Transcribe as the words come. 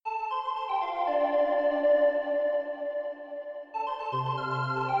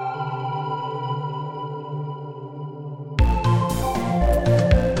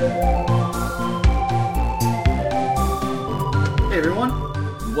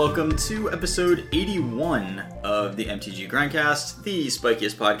everyone, welcome to episode 81 of the MTG Grindcast, the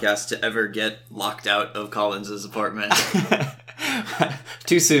spikiest podcast to ever get locked out of Collins' apartment.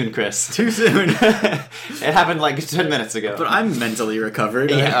 Too soon, Chris. Too soon. It happened like 10 minutes ago. But I'm mentally recovered.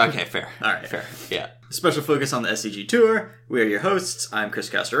 Yeah, okay, fair. Alright. Fair, yeah. Special focus on the SCG Tour. We are your hosts. I'm Chris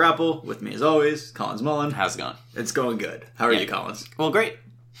Castor-Apple. With me as always, Collins Mullen. How's it going? It's going good. How are you, Collins? Well, great.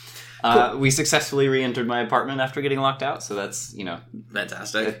 Cool. We successfully re-entered my apartment after getting locked out, so that's,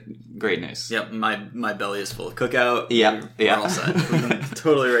 Fantastic. great news. Yep, my belly is full of cookout. Yeah, yeah. We're all set. We're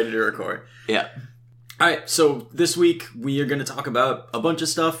totally ready to record. Yeah. Alright, so this week we are going to talk about a bunch of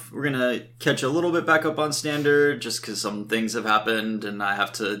stuff. We're going to catch a little bit back up on Standard, just because some things have happened and I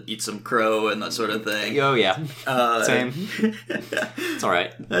have to eat some crow and that sort of thing. Oh, yeah. Same. It's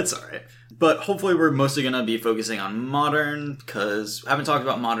alright. That's alright. But hopefully we're mostly going to be focusing on Modern, because I haven't talked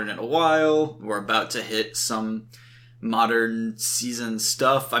about Modern in a while. We're about to hit some Modern season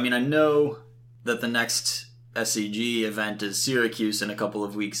stuff. I mean, I know that the next SCG event is Syracuse in a couple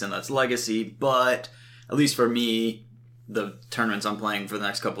of weeks, and that's Legacy, but at least for me, the tournaments I'm playing for the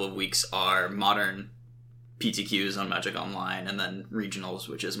next couple of weeks are Modern, PTQs on Magic Online, and then Regionals,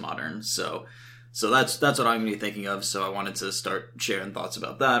 which is Modern. So that's what I'm going to be thinking of, so I wanted to start sharing thoughts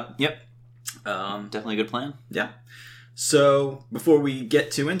about that. Yep. Definitely a good plan. Yeah. So before we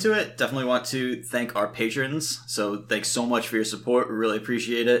get too into it, definitely want to thank our patrons. So thanks so much for your support. We really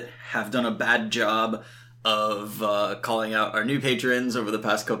appreciate it. Have done a bad job of calling out our new patrons over the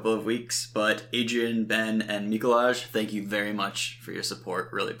past couple of weeks, but Adrian, Ben, and Mikolaj, thank you very much for your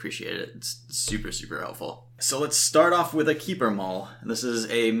support. Really appreciate it. It's super, super helpful. So let's start off with a keeper mull. This is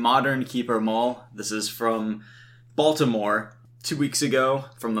a Modern keeper mull. This is from Baltimore. 2 weeks ago,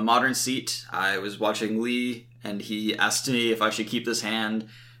 from the Modern seat, I was watching Lee, and he asked me if I should keep this hand,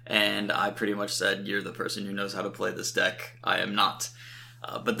 and I pretty much said, you're the person who knows how to play this deck. I am not.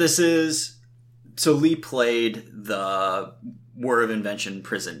 But this is... So Lee played the War of Invention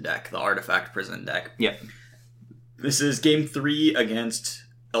prison deck, the Artifact prison deck. Yep. This is game 3 against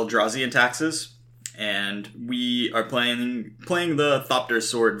Eldrazi and Taxes, and we are playing the Thopter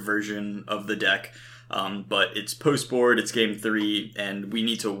Sword version of the deck. But it's post-board, it's game 3, and we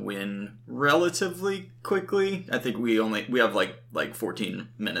need to win relatively quickly. I think we have like 14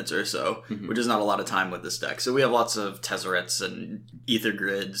 minutes or so, which is not a lot of time with this deck. So we have lots of Tezzerets and Ether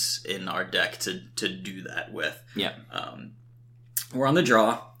Grids in our deck to do that with. Yeah. We're on the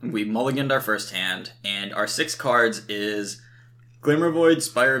draw. We mulliganed our first hand, and our 6 cards is Glimmervoid,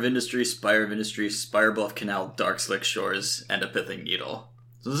 Spire of Industry, Spirebluff Canal, Darkslick Shores, and a Pithing Needle.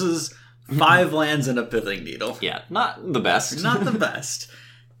 So this is 5 lands and a Pithing Needle. Yeah, not the best. Not the best.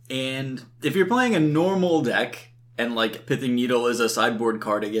 And if you're playing a normal deck, and like Pithing Needle is a sideboard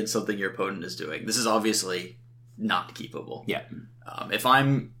card against something your opponent is doing, this is obviously not keepable. Yeah. If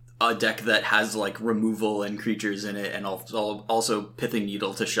I'm a deck that has like removal and creatures in it, and also Pithing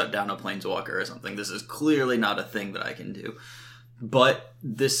Needle to shut down a Planeswalker or something, this is clearly not a thing that I can do. But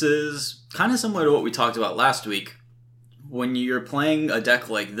this is kind of similar to what we talked about last week. When you're playing a deck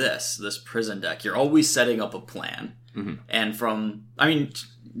like this prison deck, you're always setting up a plan. Mm-hmm. And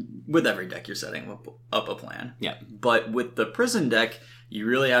with every deck, you're setting up a plan. Yeah. But with the prison deck, you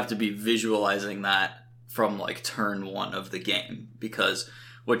really have to be visualizing that from like turn 1 of the game. Because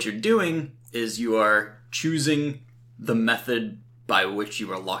what you're doing is you are choosing the method by which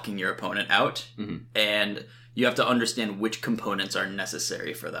you are locking your opponent out. Mm-hmm. And you have to understand which components are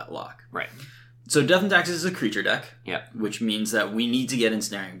necessary for that lock. Right. So Death and Taxes is a creature deck, yeah, which means that we need to get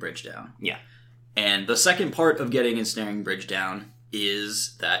Ensnaring Bridge down. Yeah. And the second part of getting Ensnaring Bridge down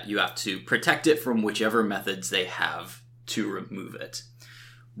is that you have to protect it from whichever methods they have to remove it.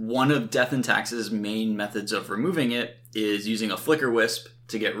 One of Death and Taxes' main methods of removing it is using a Flicker Wisp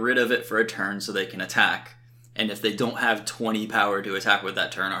to get rid of it for a turn so they can attack. And if they don't have 20 power to attack with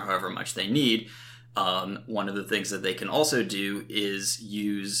that turn, or however much they need, one of the things that they can also do is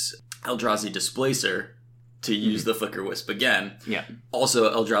use Eldrazi Displacer to use the Flicker Wisp again. Yeah.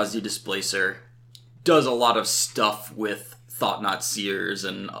 Also, Eldrazi Displacer does a lot of stuff with Thought-Knot Seers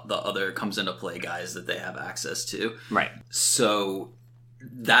and the other comes into play guys that they have access to. Right. So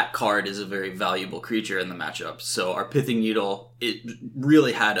that card is a very valuable creature in the matchup. So our Pithing Needle, it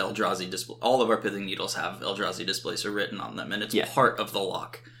really had Eldrazi Displacer. All of our Pithing Needles have Eldrazi Displacer written on them, and it's part of the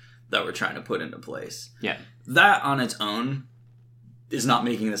lock that we're trying to put into place. Yeah. That on its own is not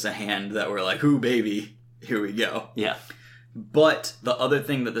making this a hand that we're like, ooh, baby, here we go. Yeah. But the other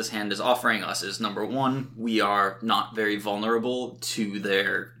thing that this hand is offering us is, number 1, we are not very vulnerable to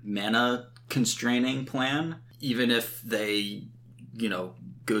their mana constraining plan. Even if they,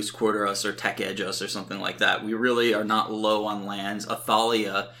 Ghost Quarter us or Tech Edge us or something like that. We really are not low on lands.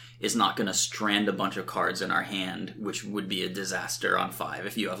 Athalia is not going to strand a bunch of cards in our hand, which would be a disaster on 5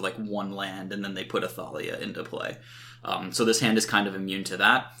 if you have like one land and then they put Athalia into play. So this hand is kind of immune to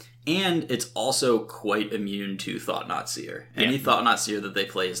that. And it's also quite immune to Thought-Knot Seer. Any Thought-Knot Seer that they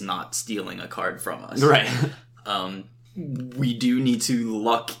play is not stealing a card from us. Right. We do need to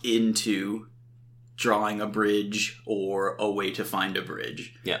luck into drawing a bridge or a way to find a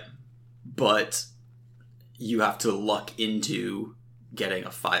bridge. Yeah. But you have to luck into getting a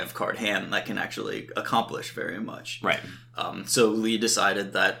 5-card hand that can actually accomplish very much. Right. So Lee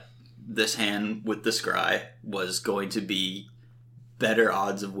decided that this hand with the Scry was going to be better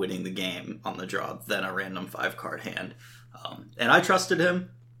odds of winning the game on the draw than a random 5-card hand. And I trusted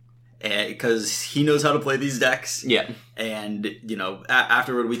him because he knows how to play these decks. Yeah. And, you know,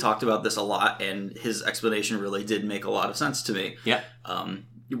 afterward we talked about this a lot, and his explanation really did make a lot of sense to me. Yeah.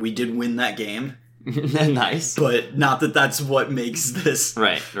 We did win that game. Nice. But not that that's what makes this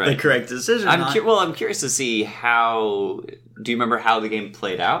right. the correct decision. I'm curious to see how... Do you remember how the game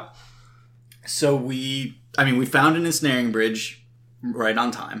played out? So we found an ensnaring bridge right on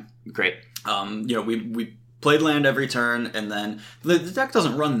time. Great. We played land every turn, and then the deck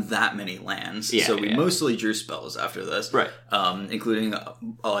doesn't run that many lands, so we mostly drew spells after this, right? Including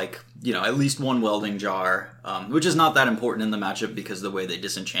at least one Welding Jar, which is not that important in the matchup because the way they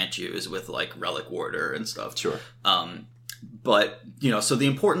disenchant you is with like Relic Warder and stuff. Sure. But so the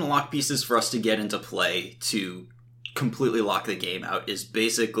important lock pieces for us to get into play to completely lock the game out is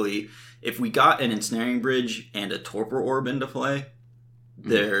basically if we got an Ensnaring Bridge and a Torpor Orb into play.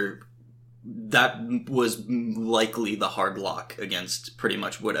 That was likely the hard lock against pretty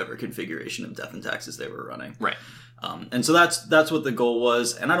much whatever configuration of Death and Taxes they were running. Right. And so that's what the goal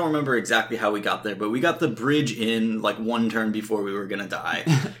was. And I don't remember exactly how we got there, but we got the bridge in like one turn before we were going to die.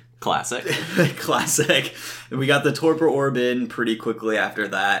 Classic. Classic. And we got the Torpor Orb in pretty quickly after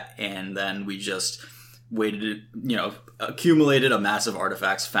that, and then we just waited, accumulated a massive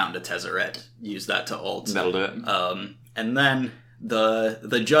artifacts, found a Tezzeret, used that to ult. That'll do it. And then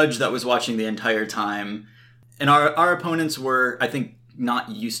the judge that was watching the entire time, and our opponents were, I think, not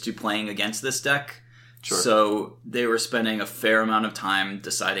used to playing against this deck. Sure. So they were spending a fair amount of time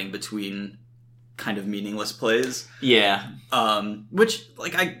deciding between kind of meaningless plays. Yeah. Which,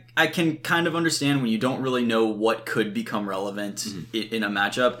 like, I can kind of understand when you don't really know what could become relevant in a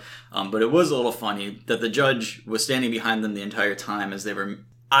matchup. But it was a little funny that the judge was standing behind them the entire time as they were,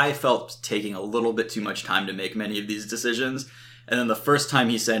 I felt, taking a little bit too much time to make many of these decisions. And then the first time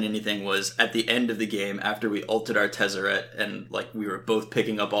he said anything was at the end of the game after we ulted our Tezzeret and like we were both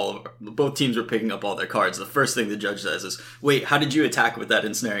both teams were picking up all their cards. The first thing the judge says is, "Wait, how did you attack with that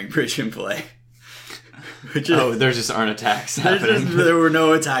Ensnaring Bridge in play?" There just aren't attacks happening. There were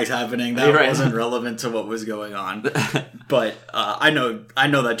no attacks happening. That wasn't relevant to what was going on. But I know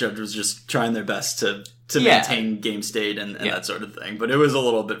that judge was just trying their best to maintain game state and that sort of thing. But it was a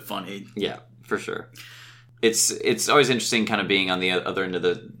little bit funny. Yeah, for sure. It's always interesting kind of being on the other end of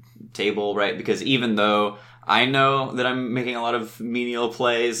the table, right? Because even though I know that I'm making a lot of menial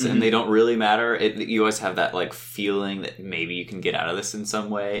plays and they don't really matter, you always have that like feeling that maybe you can get out of this in some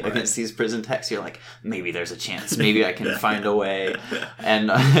way against these prison techs. You're like, maybe there's a chance, maybe I can find a way. And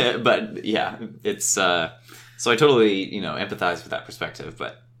but yeah, it's so I totally empathize with that perspective.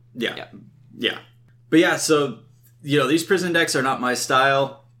 But yeah. But yeah, so these prison decks are not my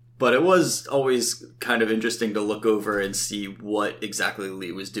style. But it was always kind of interesting to look over and see what exactly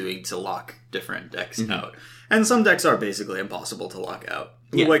Lee was doing to lock different decks out. And some decks are basically impossible to lock out.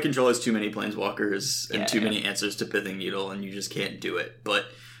 Blue White Control has too many Planeswalkers and too many answers to Pithing Needle, and you just can't do it. But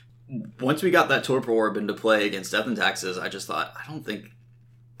once we got that Torpor Orb into play against Death and Taxes, I just thought, I don't think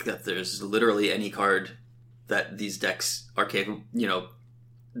that there's literally any card that these decks are capable,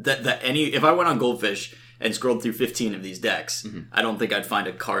 if I went on Goldfish and scrolled through 15 of these decks, I don't think I'd find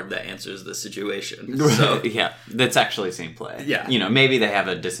a card that answers the situation. So, yeah, that's actually seen play. Yeah. Maybe they have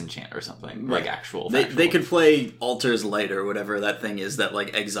a disenchant or something, like actual. They could play Altar's Light or whatever that thing is that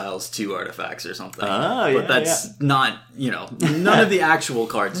like exiles 2 artifacts or something. But that's not, none of the actual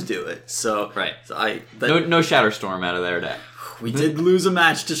cards do it. So, right. So no Shatterstorm out of their deck. We did lose a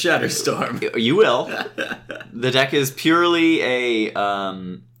match to Shatterstorm. You will. The deck is purely a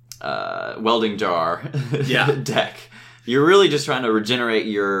Welding Jar deck. You're really just trying to regenerate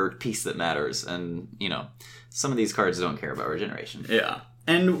your piece that matters, and some of these cards don't care about regeneration. Yeah,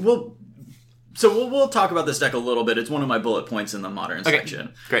 and we'll talk about this deck a little bit. It's one of my bullet points in the Modern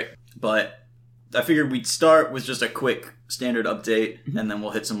section. Great, but I figured we'd start with just a quick standard update, and then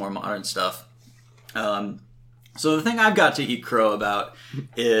we'll hit some more Modern stuff. So the thing I've got to eat crow about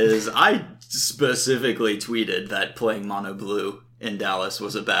is I specifically tweeted that playing mono blue in Dallas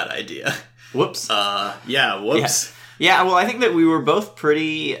was a bad idea. Whoops. Yeah, whoops. Yeah, well, I think that we were both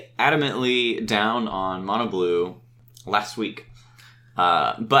pretty adamantly down on mono blue last week.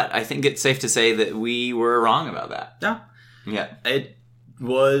 But I think it's safe to say that we were wrong about that. Yeah. Yeah. It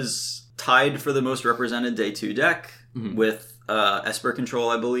was tied for the most represented day 2 deck with Esper Control,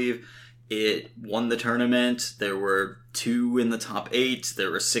 I believe. It won the tournament. There were 2 in the top 8.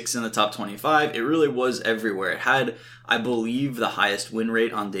 There were 6 in the top 25. It really was everywhere. It had, I believe, the highest win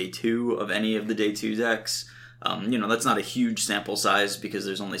rate on day 2 of any of the day 2 decks. That's not a huge sample size because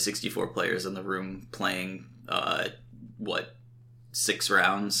there's only 64 players in the room playing, 6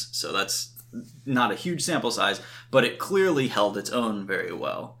 rounds. So that's not a huge sample size, but it clearly held its own very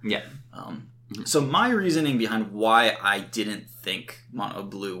well. Yeah. So my reasoning behind why I didn't think mono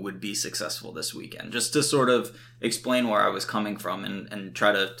blue would be successful this weekend, just to sort of explain where I was coming from and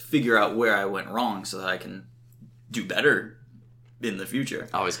try to figure out where I went wrong so that I can do better in the future.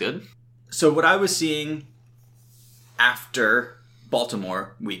 Always good. So what I was seeing after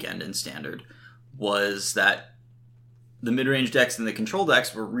Baltimore weekend in Standard was that the mid-range decks and the control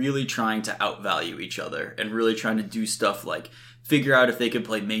decks were really trying to outvalue each other and really trying to do stuff like figure out if they could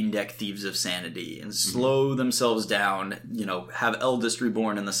play main deck Thieves of Sanity and slow themselves down, have Eldest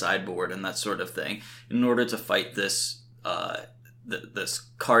Reborn in the sideboard and that sort of thing in order to fight this this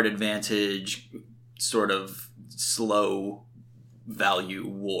card advantage sort of slow value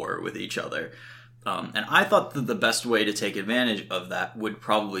war with each other. And I thought that the best way to take advantage of that would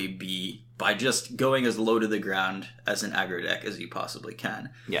probably be by just going as low to the ground as an aggro deck as you possibly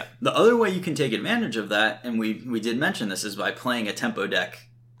can. Yeah. The other way you can take advantage of that, and we did mention this, is by playing a tempo deck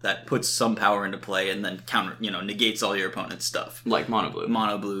that puts some power into play and then negates all your opponent's stuff. Like mono blue.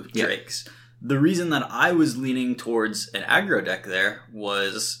 Mono blue Drakes. The reason that I was leaning towards an aggro deck there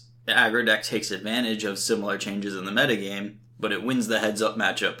was an aggro deck takes advantage of similar changes in the metagame, but it wins the heads-up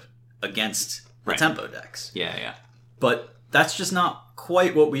matchup against the tempo decks. Yeah. But that's just not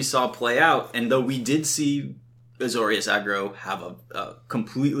quite what we saw play out, and though we did see Azorius aggro have a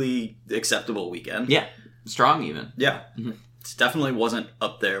completely acceptable weekend. Yeah, strong even. Yeah. Mm-hmm. It definitely wasn't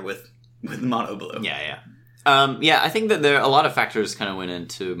up there with mono blue. Yeah. I think that there a lot of factors kind of went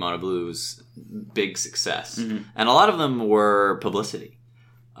into mono blue's big success, and a lot of them were publicity.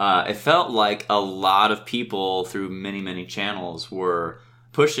 It felt like a lot of people through many channels were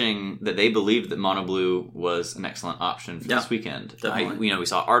pushing that they believed that mono blue was an excellent option for this weekend. We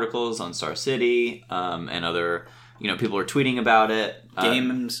saw articles on Star City and other, people were tweeting about it.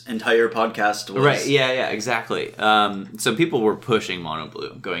 Game's entire podcast was... Right, yeah, exactly. So people were pushing mono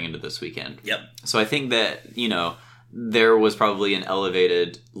blue going into this weekend. Yep. So I think that, there was probably an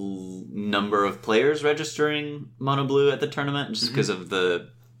elevated number of players registering mono blue at the tournament just because of the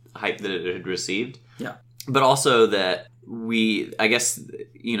hype that it had received. Yeah. But also that the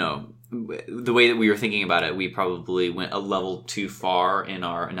way that we were thinking about it, we probably went a level too far in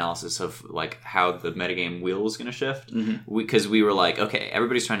our analysis of like how the metagame wheel was going to shift. Because we were like, okay,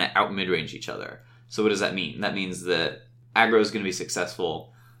 everybody's trying to out mid-range each other. So what does that mean? That means that aggro is going to be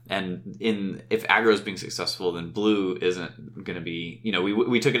successful. And if aggro is being successful, then blue isn't going to be,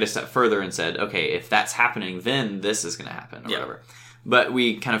 we took it a step further and said, okay, if that's happening, then this is going to happen or whatever. But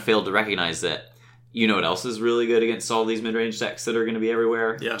we kind of failed to recognize that, what else is really good against all these mid-range decks that are going to be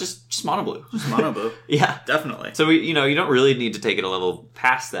everywhere? Yeah. Just mono blue. Just mono blue. Yeah. Definitely. So, you don't really need to take it a level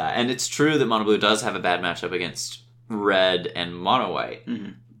past that. And it's true that mono blue does have a bad matchup against red and mono white.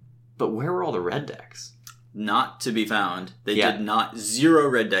 But where were all the red decks? Not to be found. They did not. 0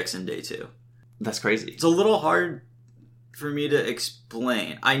 red decks in day 2. That's crazy. It's a little hard for me to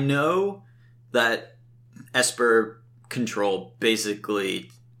explain. I know that Esper Control basically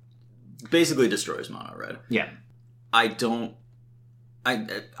destroys mono red. Yeah. I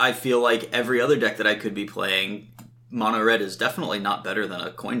feel like every other deck that I could be playing, mono red is definitely not better than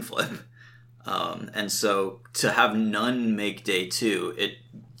a coin flip. And so to have none make day 2,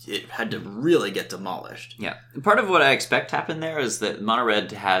 it had to really get demolished. Yeah. Part of what I expect happened there is that mono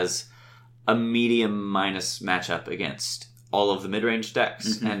red has a medium minus matchup against all of the mid-range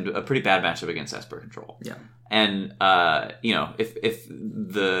decks and a pretty bad matchup against Esper Control. Yeah. And, if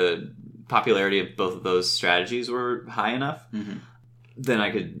the popularity of both of those strategies were high enough, then I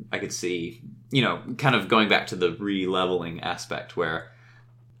could see, kind of going back to the re-leveling aspect where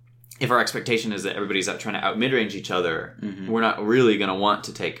if our expectation is that everybody's out trying to out mid-range each other, we're not really going to want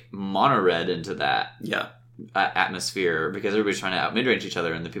to take mono red into that. Yeah. atmosphere because everybody's trying to out mid-range each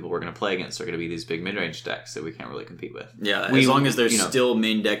other, and the people we're going to play against are going to be these big mid-range decks that we can't really compete with. Yeah, as long as they're still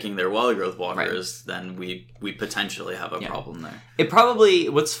main decking their Wild Growth Walkers, then we potentially have a problem there. It probably,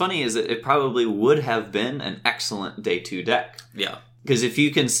 what's funny is that it probably would have been an excellent day 2 deck. Yeah. Because if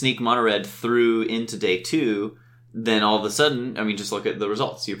you can sneak Mono Red through into day 2, then all of a sudden, I mean, just look at the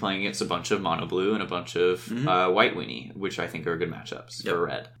results. You're playing against a bunch of Mono Blue and a bunch of White Weenie, which I think are good matchups for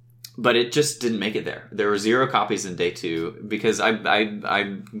Red. But it just didn't make it there. There were 0 copies in day 2 because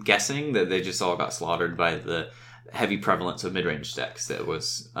I'm guessing that they just all got slaughtered by the heavy prevalence of mid-range decks that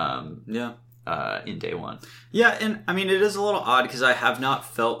was in day 1. Yeah, and I mean, it is a little odd because I have not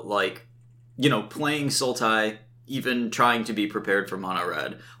felt like, playing Sultai, even trying to be prepared for Mono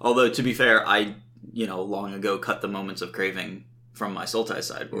Red. Although, to be fair, I long ago cut the Moments of Craving from my Sultai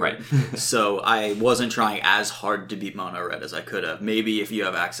sideboard. Right. So I wasn't trying as hard to beat Mono Red as I could have. Maybe if you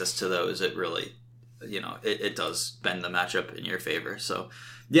have access to those, it really, it does bend the matchup in your favor. So,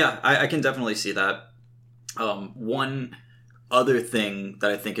 yeah, I can definitely see that. One other thing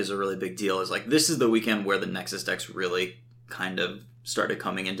that I think is a really big deal is, like, this is the weekend where the Nexus decks really kind of started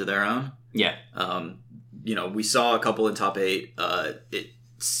coming into their own. Yeah. We saw a couple in top 8. It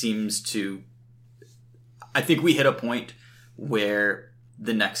seems to... I think we hit a point where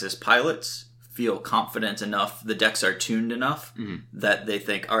the Nexus pilots feel confident enough, the decks are tuned enough, that they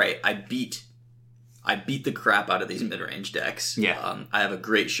think, all right, I beat the crap out of these mid-range decks. Yeah. I have a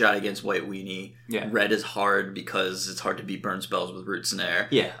great shot against White Weenie. Yeah. Red is hard because it's hard to beat burn spells with Root Snare.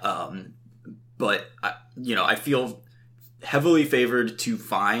 Yeah. But, I feel heavily favored to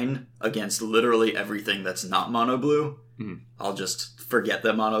fine against literally everything that's not Mono Blue. I'll just forget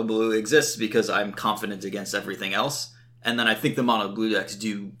that Mono Blue exists because I'm confident against everything else. And then I think the Mono Blue decks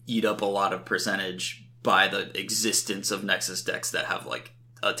do eat up a lot of percentage by the existence of Nexus decks that have like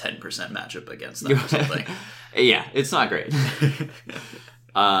a 10% matchup against them or something. Yeah, it's not great.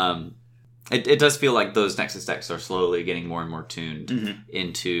 It does feel like those Nexus decks are slowly getting more and more tuned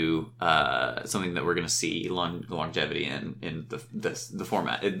into something that we're going to see longevity in the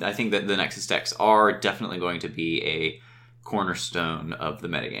format. I think that the Nexus decks are definitely going to be a cornerstone of the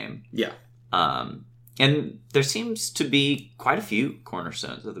metagame. Yeah. And there seems to be quite a few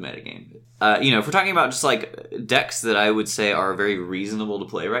cornerstones of the metagame. If we're talking about just like decks that I would say are very reasonable to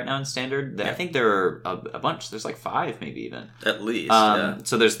play right now in Standard, I think there are a bunch. There's like 5 maybe even. At least,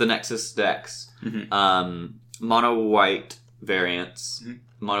 So there's the Nexus decks, Mono White variants,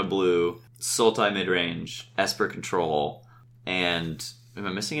 Mono Blue, Sultai midrange, Esper Control, and... Am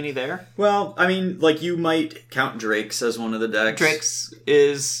I missing any there? Well, I mean, like, you might count Drake's as one of the decks. Drake's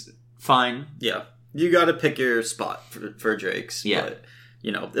is fine. Yeah. You gotta pick your spot for Drake's. Yeah.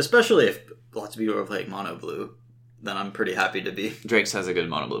 But, especially if lots of people are playing Mono Blue, then I'm pretty happy to be. Drake's has a good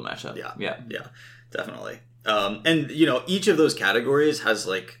Mono Blue matchup. Yeah, definitely. And, each of those categories has,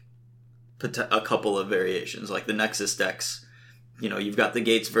 like, a couple of variations. Like, the Nexus decks, you've got the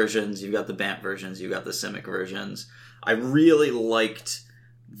Gates versions, you've got the Bant versions, you've got the Simic versions. I really liked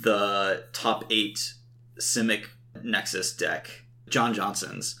the top 8 Simic Nexus deck, John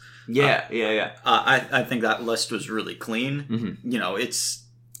Johnson's. Yeah. I think that list was really clean. It's...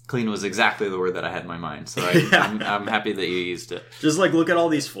 Clean was exactly the word that I had in my mind, so I'm happy that you used it. Just, like, look at all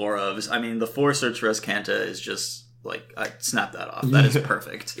these 4 ofs. I mean, the 4 Search for Escanta is just, like, I snapped that off. That is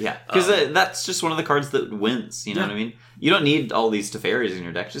perfect. Yeah, because that's just one of the cards that wins, you know what I mean? You don't need all these Teferis in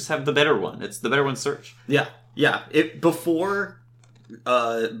your deck, just have the better one. It's the better one Search. Yeah. Yeah, before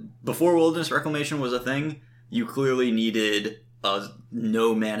Wilderness Reclamation was a thing, you clearly needed a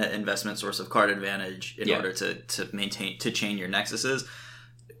no mana investment source of card advantage in order to chain your Nexuses.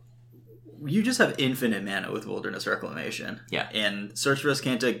 You just have infinite mana with Wilderness Reclamation. Yeah. And Search for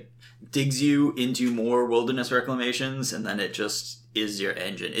Escanta digs you into more Wilderness Reclamations, and then it just is your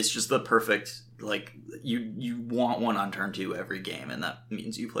engine. It's just the perfect, like, you want one on turn 2 every game, and that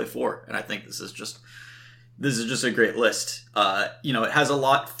means you play 4. And I think this is just a great list. It has a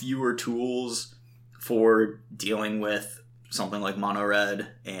lot fewer tools for dealing with something like Mono Red,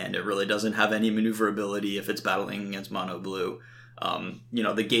 and it really doesn't have any maneuverability if it's battling against Mono Blue.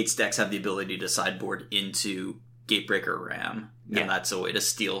 The Gates decks have the ability to sideboard into Gatebreaker Ram, and that's a way to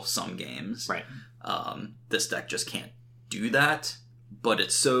steal some games. Right. This deck just can't do that, but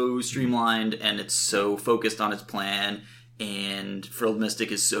it's so streamlined, and it's so focused on its plan, and Frilled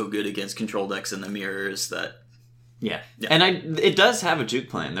Mystic is so good against control decks in the mirrors that... Yeah. And it does have a juke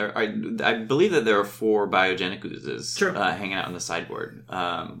plan. I believe that there are 4 Biogenic Oozes hanging out on the sideboard.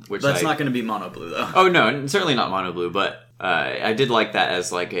 Which That's not going to be Mono Blue, though. Oh, no, certainly not Mono Blue, but I did like that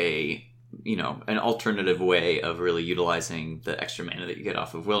as like a an alternative way of really utilizing the extra mana that you get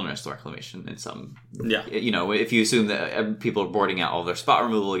off of Wilderness Reclamation in some... Yeah. If you assume that people are boarding out all their spot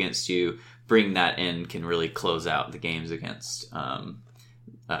removal against you, bringing that in can really close out the games against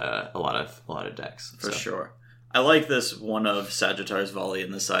a lot of decks. For sure. I like this one of Sagittarius Volley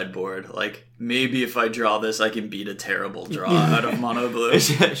in the sideboard. Like, maybe if I draw this, I can beat a terrible draw out of mono blue.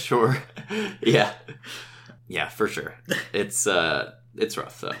 Sure. Yeah. Yeah, for sure. It's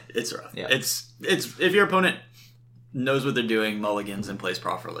rough, though. It's rough. Yeah. It's if your opponent knows what they're doing, mulligans, and plays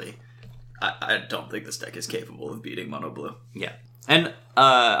properly, I don't think this deck is capable of beating mono blue. Yeah. And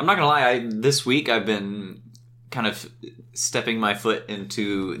I'm not going to lie, this week I've been kind of stepping my foot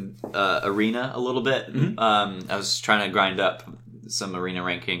into Arena a little bit. Mm-hmm. I was trying to grind up some Arena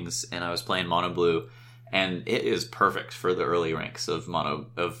rankings, and I was playing mono blue, and it is perfect for the early ranks of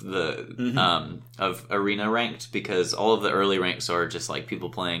Arena ranked, because all of the early ranks are just like people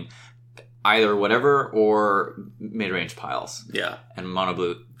playing either whatever or mid-range piles. Yeah. And mono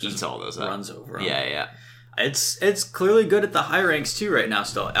blue eats all those up. Runs over 'em. Yeah. It's clearly good at the high ranks too right now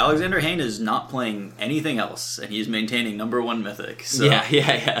still. Alexander Hayne is not playing anything else, and he's maintaining #1 Mythic. So,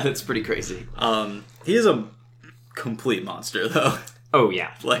 yeah. That's pretty crazy. He is a complete monster though. Oh,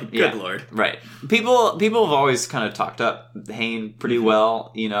 yeah. Like, good lord. Right. People have always kind of talked up Hayne pretty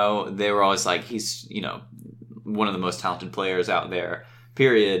well. They were always like, he's, one of the most talented players out there,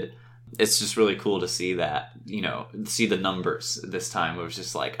 period. It's just really cool to see that, see the numbers this time. It was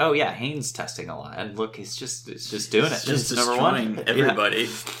just like, oh, yeah, Hayne's testing a lot. And look, it's just doing it. It's just it's destroying #1. everybody.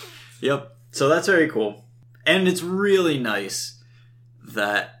 Yeah. Yep. So that's very cool. And it's really nice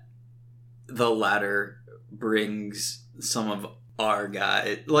that the ladder brings some of our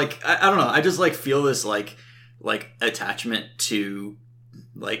guys. Like, I don't know. I just feel this like attachment to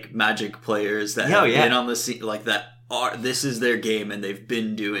like Magic players that have been on the scene, like that. This is their game, and they've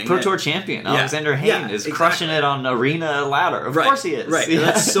been doing Pro it. Tour champion Alexander Hayne is crushing it on Arena ladder. Of course he is. Right. Yeah.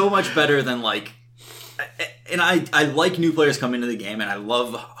 That's so much better than like... And I like new players come into the game, and I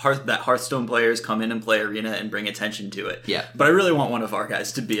love that Hearthstone players come in and play Arena and bring attention to it. Yeah. But I really want one of our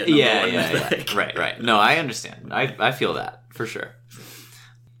guys to be a #1 Mythic. Yeah. Right. No, I understand. I feel that, for sure.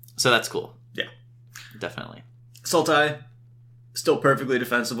 So that's cool. Yeah. Definitely. Sultai, still perfectly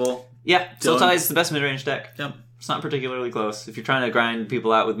defensible. Yeah, Sultai is the best mid-range deck. Yep. It's not particularly close. If you're trying to grind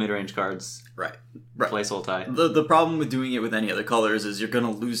people out with mid-range cards, right. play Sultai. The problem with doing it with any other colors is you're going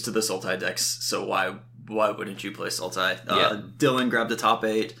to lose to the Sultai decks, so why wouldn't you play Sultai? Dylan grabbed the top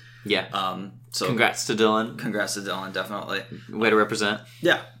 8. Yeah. So congrats to Dylan. Congrats to Dylan, definitely. Way to represent.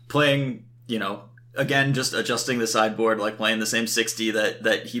 Yeah. Playing, again, just adjusting the sideboard, like playing the same 60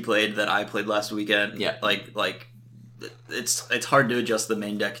 that he played, that I played last weekend. Yeah. Like it's hard to adjust the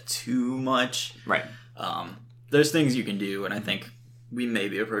main deck too much. Right. There's things you can do, and I think we may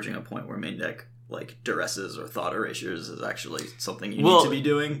be approaching a point where main deck, like, duresses or thought erasures is actually something you need to be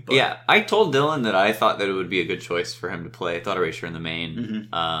doing. But... Yeah, I told Dylan that I thought that it would be a good choice for him to play Thought Erasure in the main,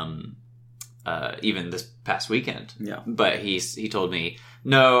 even this past weekend. Yeah. But he told me,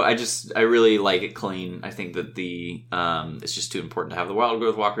 no, I really like it clean. I think that it's just too important to have the Wild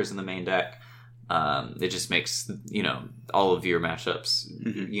Growth Walkers in the main deck. It just makes, all of your matchups,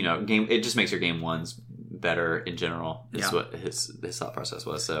 it just makes your game ones better in general is what his thought process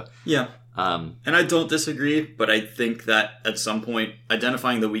was. So yeah, and I don't disagree, but I think that at some point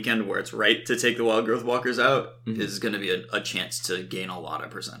identifying the weekend where it's right to take the Wild Growth Walkers out is going to be a chance to gain a lot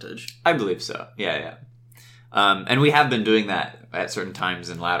of percentage. I believe so. Yeah. And we have been doing that at certain times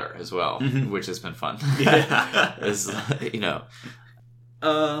in ladder as well, which has been fun. Yeah.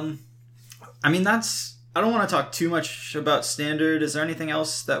 I mean, I don't want to talk too much about standard. Is there anything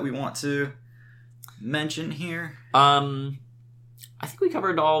else that we want to mention here? I think we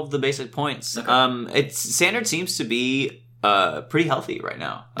covered all of the basic points. Okay. Standard seems to be pretty healthy right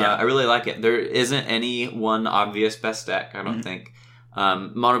now. Yeah. I really like it. There isn't any one obvious best deck, I don't think.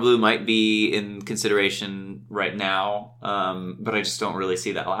 Mono Blue might be in consideration right now, but I just don't really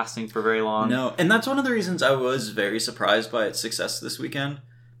see that lasting for very long. No, and that's one of the reasons I was very surprised by its success this weekend,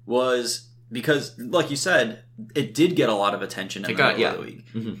 was because, like you said, it did get a lot of attention in the middle of the week.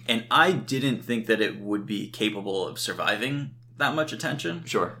 And I didn't think that it would be capable of surviving that much attention.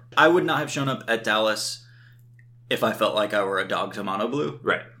 Sure. I would not have shown up at Dallas if I felt like I were a dog to Mono Blue.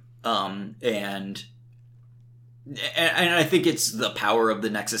 Right. And I think it's the power of the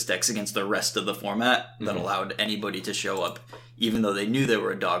Nexus decks against the rest of the format that allowed anybody to show up, even though they knew they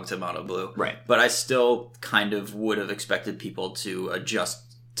were a dog to Mono Blue. Right. But I still kind of would have expected people to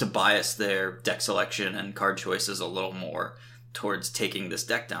adjust, to bias their deck selection and card choices a little more towards taking this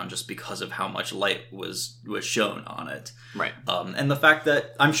deck down just because of how much light was shown on it. Right. And the fact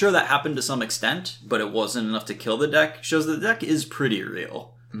that I'm sure that happened to some extent, but it wasn't enough to kill the deck shows that the deck is pretty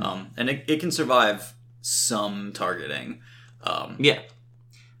real. And it can survive some targeting. Yeah.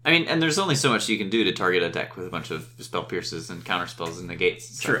 I mean, and there's only so much you can do to target a deck with a bunch of spell pierces and counter spells and negates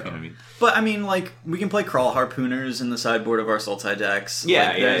and stuff. True. You know what I mean? But I mean, like, we can play Crawl Harpooners in the sideboard of our Sultai decks.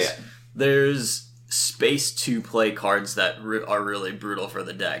 Yeah, like, there's space to play cards that are really brutal for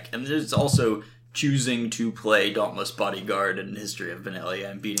the deck. And there's also choosing to play Dauntless Bodyguard and History of Benalia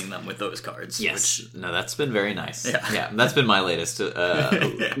and beating them with those cards. Yes. No, that's been very nice. Yeah. That's been my latest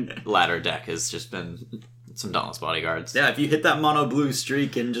ladder deck, has just been some Dauntless Bodyguards. Yeah, if you hit that mono blue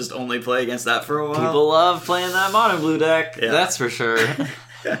streak and just only play against that for a while. People love playing that mono blue deck. Yeah. That's for sure.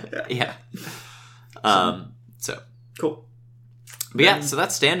 Yeah. So. Cool. But yeah, so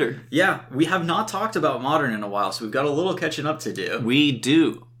that's standard. Yeah, we have not talked about Modern in a while, so we've got a little catching up to do. We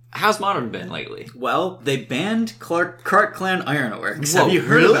do. How's Modern been lately? Well, they banned Cart Clan Ironworks. Whoa, have you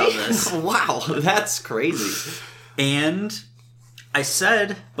heard really? about this? Wow, that's crazy. And I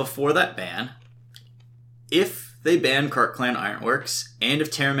said before that ban, if they ban Cart Clan Ironworks, and if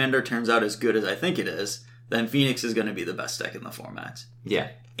Terramander turns out as good as I think it is, then Phoenix is going to be the best deck in the format. Yeah.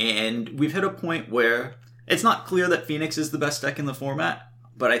 And we've hit a point where it's not clear that Phoenix is the best deck in the format,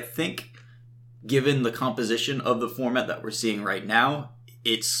 but I think given the composition of the format that we're seeing right now,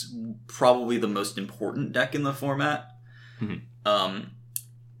 it's probably the most important deck in the format.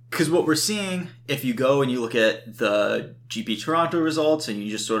 Because what we're seeing, if you go and you look at the GP Toronto results and you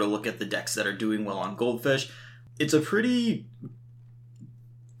just sort of look at the decks that are doing well on Goldfish, it's a pretty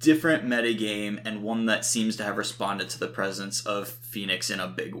different metagame and one that seems to have responded to the presence of Phoenix in a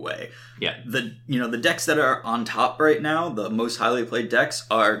big way. Yeah. The decks that are on top right now, the most highly played decks,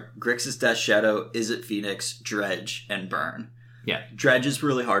 are Grixis Death Shadow, Izzet Phoenix, Dredge, and Burn. Yeah. Dredge is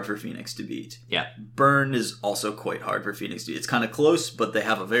really hard for Phoenix to beat. Yeah. Burn is also quite hard for Phoenix to beat. It's kind of close, but they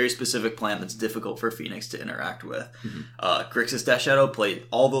have a very specific plan that's difficult for Phoenix to interact with. Grixis Death Shadow played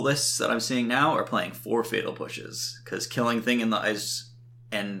all the lists that I'm seeing now are playing 4 Fatal Pushes, because killing Thing in the Ice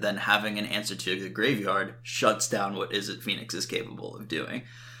and then having an answer to the graveyard shuts down what Izzet Phoenix is capable of doing.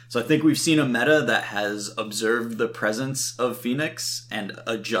 So I think we've seen a meta that has observed the presence of Phoenix and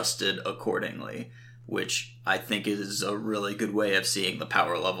adjusted accordingly, which I think is a really good way of seeing the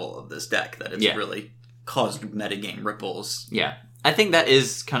power level of this deck, that it's really caused metagame ripples. Yeah. I think that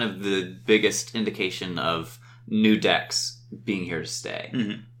is kind of the biggest indication of new decks being here to stay.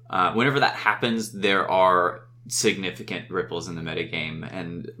 Whenever that happens, there are significant ripples in the metagame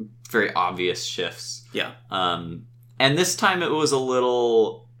and very obvious shifts. Yeah. And this time it was a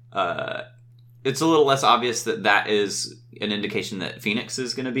little... it's a little less obvious that is an indication that Phoenix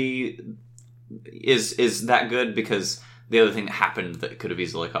is going to be... is that good, because the other thing that happened that could have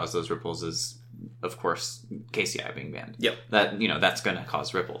easily caused those ripples is, of course, KCI being banned. Yep. That's going to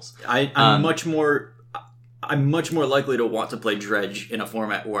cause ripples. I'm much more likely to want to play Dredge in a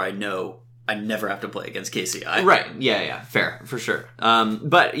format where I know I never have to play against KCI. Right. Yeah. Fair, for sure.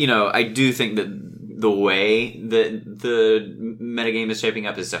 But, I do think that the way that the metagame is shaping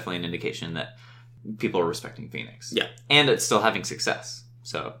up is definitely an indication that people are respecting Phoenix. Yeah. And it's still having success.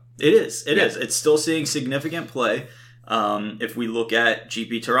 So It is. It's still seeing significant play. If we look at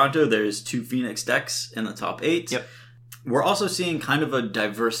GP Toronto, there's 2 Phoenix decks in the top 8. Yep. We're also seeing kind of a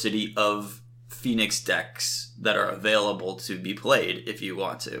diversity of Phoenix decks that are available to be played if you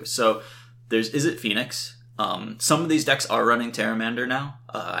want to. So there's Izzet Phoenix. Some of these decks are running Terramander now.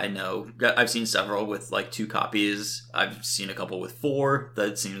 I know I've seen several with like 2 copies. I've seen a couple with 4.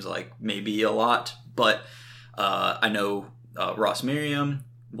 That seems like maybe a lot. But I know Ross Merriam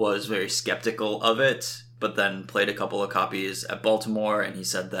was very skeptical of it, but then played a couple of copies at Baltimore, and he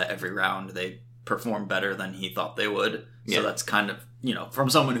said that every round they performed better than he thought they would. Yeah. So that's kind of, from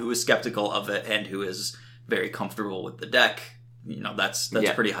someone who is skeptical of it and who is very comfortable with the deck, that's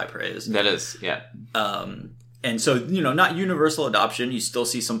pretty high praise. that is, yeah. And so, not universal adoption. You still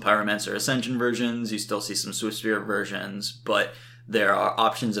see some Pyromancer Ascension versions, you still see some Swift Spirit versions, but there are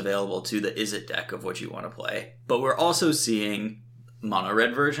options available to the Izzet deck of what you want to play. But we're also seeing mono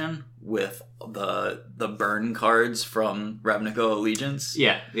red version with the burn cards from Ravnica Allegiance.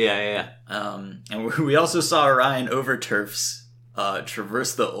 Yeah. And we also saw Orion Overturf's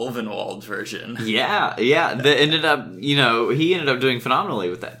traverse the Ulvenwald version. Yeah. That ended up, he ended up doing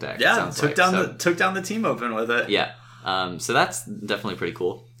phenomenally with that deck. Yeah, took down the team open with it. Yeah. So that's definitely pretty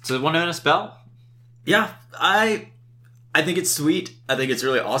cool. So want to win a spell? I think it's sweet. I think it's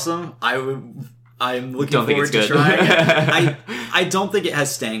really awesome. I'm looking Don't think forward it's to good. trying it. I don't think it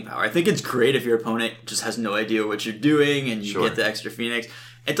has staying power. I think it's great if your opponent just has no idea what you're doing and you Sure. get the extra Phoenix.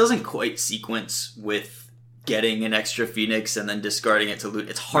 It doesn't quite sequence with getting an extra Phoenix and then discarding it to loot.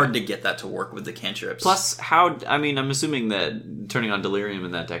 It's hard to get that to work with the cantrips. Plus, I'm assuming that turning on Delirium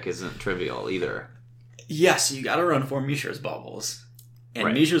in that deck isn't trivial either. yes, you gotta run 4 Mishra's Baubles. And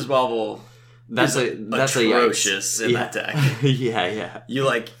Right. Mishra's Bauble That's atrocious in that deck. yeah.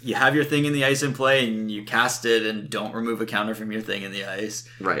 You have your thing in the ice in play and you cast it and don't remove a counter from your thing in the ice.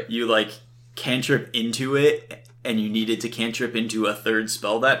 Right. You cantrip into it and you needed to cantrip into a third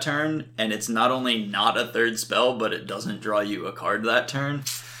spell that turn, and it's not only not a third spell, but it doesn't draw you a card that turn.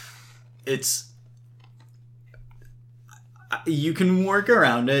 You can work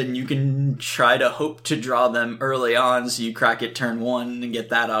around it and you can try to hope to draw them early on so you crack it turn 1 and get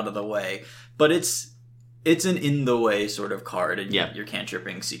that out of the way. But it's an in the way sort of card, and you're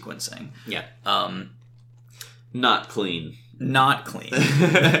cantripping sequencing. Yeah. Not clean. Not clean.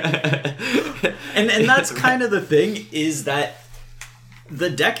 and that's kind of the thing, is that the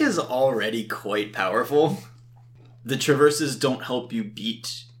deck is already quite powerful. The traverses don't help you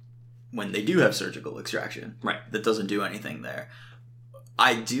beat when they do have surgical extraction. Right. That doesn't do anything there.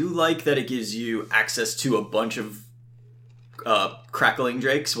 I do like that it gives you access to a bunch of Crackling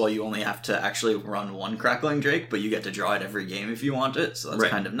Drakes, while you only have to actually run 1 Crackling Drake, but you get to draw it every game if you want it, so that's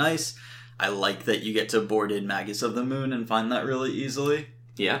kind of nice. I like that you get to board in Magus of the Moon and find that really easily.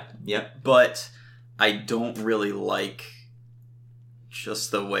 Yeah. But I don't really like just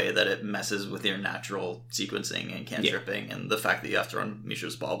the way that it messes with your natural sequencing and cantripping, and the fact that you have to run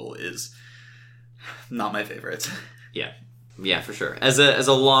Mishra's Bauble is not my favorite. Yeah, for sure. As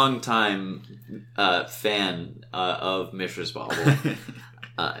a long time fan of Mishra's Bauble,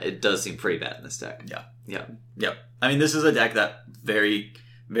 it does seem pretty bad in this deck. Yep. I mean, this is a deck that very,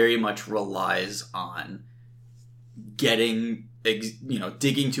 very much relies on getting,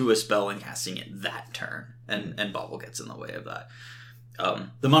 digging to a spell and casting it that turn, and Bauble gets in the way of that.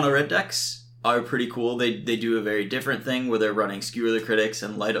 The mono red decks are pretty cool. They do a very different thing where they're running Skewer the Critics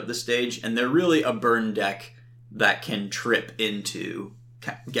and Light Up the Stage, and they're really a burn deck that can trip into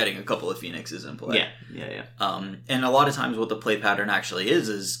getting a couple of Phoenixes in play. Yeah. And a lot of times what the play pattern actually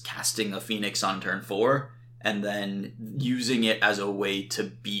is casting a Phoenix on turn 4 and then using it as a way to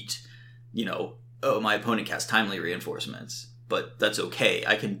beat, my opponent cast Timely Reinforcements. But that's okay.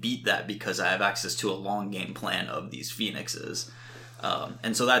 I can beat that because I have access to a long game plan of these Phoenixes.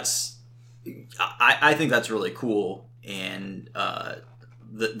 And so I think that's really cool. And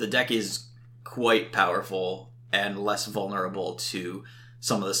the deck is quite powerful and less vulnerable to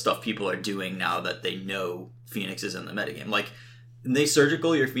some of the stuff people are doing now that they know Phoenix is in the metagame. They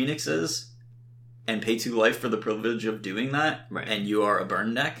surgical your Phoenixes and pay 2 life for the privilege of doing that, and you are a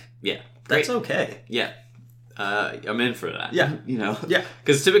burn deck. Yeah. That's okay. Yeah. I'm in for that. Yeah. Yeah.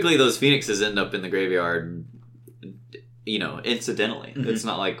 Because typically those Phoenixes end up in the graveyard, incidentally. Mm-hmm. It's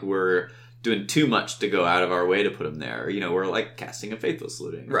not like we're doing too much to go out of our way to put them there. We're casting a Faithless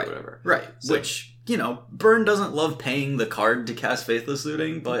Looting or whatever. Right. So, which, Burn doesn't love paying the card to cast Faithless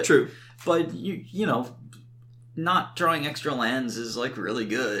Looting, but true. But not drawing extra lands is really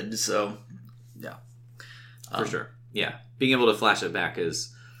good. So, yeah, for sure. Yeah, being able to flash it back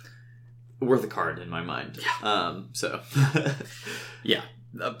is worth a card in my mind. Yeah. So, yeah,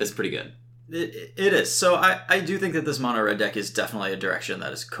 it's pretty good. It is. So I do think that this mono red deck is definitely a direction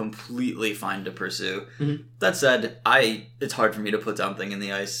that is completely fine to pursue. Mm-hmm. That said, it's hard for me to put down Thing in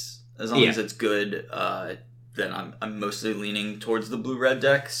the Ice. As long as it's good, then I'm mostly leaning towards the blue-red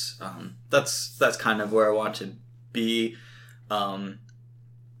decks. That's kind of where I want to be.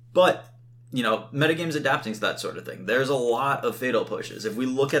 But, metagame's adapting to that sort of thing. There's a lot of Fatal Pushes. If we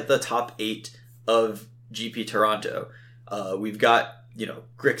look at the top 8 of GP Toronto, we've got,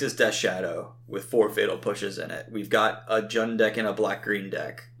 Grixis Death Shadow with 4 Fatal Pushes in it. We've got a Jund deck and a black-green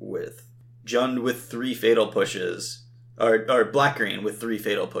deck with Jund with 3 Fatal Pushes. Or black-green with 3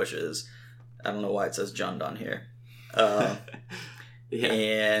 Fatal Pushes. I don't know why it says Jund on here.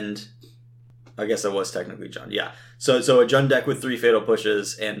 And I guess that was technically Jund. Yeah. So a Jund deck with 3 Fatal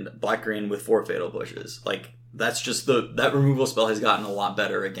Pushes and black-green with 4 Fatal Pushes. That's just that removal spell has gotten a lot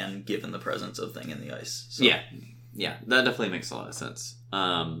better, again, given the presence of Thing in the Ice. So. Yeah, that definitely makes a lot of sense.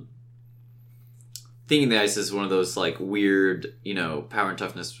 Thing in the Ice is one of those weird, power and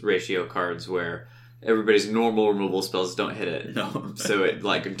toughness ratio cards where everybody's normal removal spells don't hit it. No. So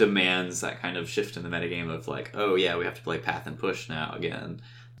it demands that kind of shift in the metagame of oh yeah, we have to play Path and Push now again.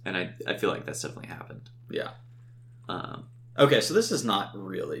 And I feel like that's definitely happened. Yeah. Okay, so this is not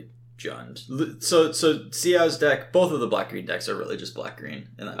really Jund. So Xiao's deck, both of the black-green decks are really just black-green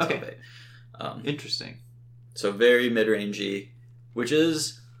in that top 8. Interesting. So very mid-rangey, which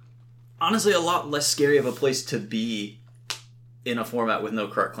is honestly a lot less scary of a place to be in a format with no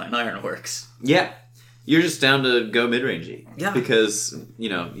Krark Clan Ironworks. Yeah. You're just down to go mid-rangey. Yeah. Because,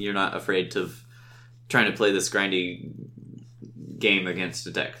 you're not afraid of trying to play this grindy game against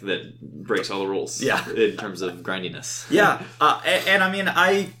a deck that breaks all the rules. Yeah. In terms of grindiness. Yeah. And I mean,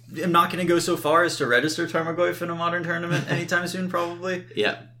 I am not going to go so far as to register Tarmogoyf in a Modern tournament anytime soon, probably.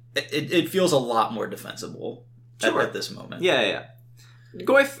 Yeah. It feels a lot more defensible at this moment. Yeah.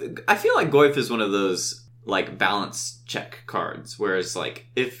 Goyf, I feel like Goyf is one of those balance check cards, whereas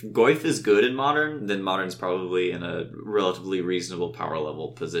if Goyf is good in Modern, then Modern's probably in a relatively reasonable power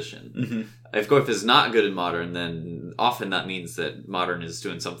level position. Mm-hmm. If Goyf is not good in Modern, then often that means that Modern is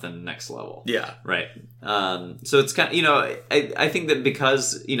doing something next level. Yeah. Right. So it's kind of, I think that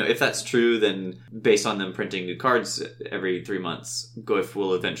because, if that's true, then based on them printing new cards every 3 months, Goyf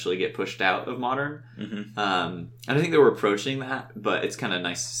will eventually get pushed out of Modern. Mm-hmm. And I think they were approaching that, but it's kind of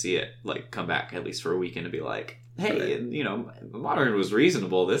nice to see it come back at least for a weekend and be like, hey, Modern was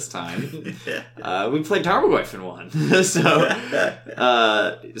reasonable this time. We played Tarmogoyf and won.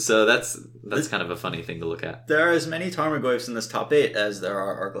 So that's kind of a funny thing to look at. There are as many Tarmogoyfs in this top 8 as there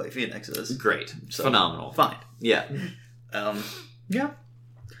are Arclight Phoenixes. Great. So, phenomenal. Fine. Yeah.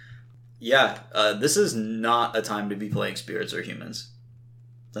 Yeah. This is not a time to be playing spirits or humans,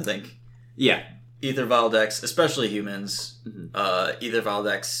 I think. Yeah. Ether Vial decks, especially humans, Mm-hmm. Ether Vial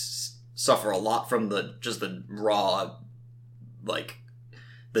decks suffer a lot from the raw,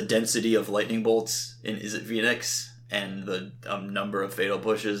 the density of lightning bolts in Izzet Phoenix and the number of fatal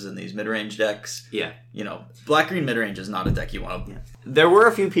pushes in these mid-range decks. Yeah. Black-green mid-range is not a deck you want to... There were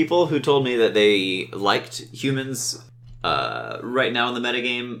a few people who told me that they liked humans right now in the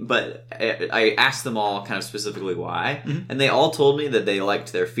metagame, but I asked them all kind of specifically why, and they all told me that they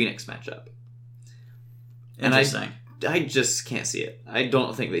liked their Phoenix matchup. Interesting. And I just can't see it. I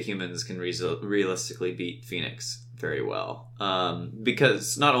don't think that humans can realistically beat Phoenix very well.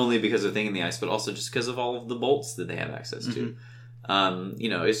 Because not only because of Thing in the Ice, but also just because of all of the bolts that they have access to.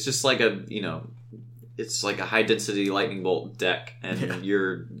 It's just it's like a high density lightning bolt deck, and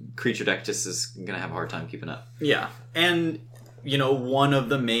your creature deck just is gonna have a hard time keeping up. Yeah. And one of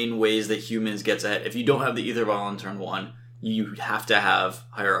the main ways that humans gets ahead, if you don't have the Ether Vial on turn 1, you have to have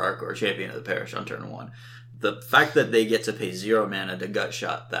Hierarch or Champion of the Parish on turn 1. The fact that they get to pay 0 mana to gut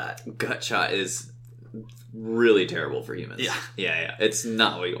shot that. Gut shot is really terrible for humans. Yeah. It's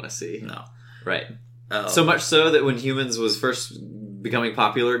not what you want to see. No. Right. So much so that when humans was first becoming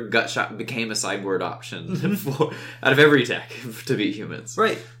popular, gut shot became a sideboard option out of every deck to beat humans.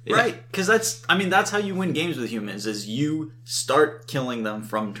 Right. Because that's how you win games with humans, is you start killing them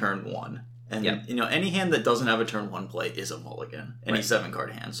from turn 1. And, any hand that doesn't have a turn 1 play is a mulligan. Any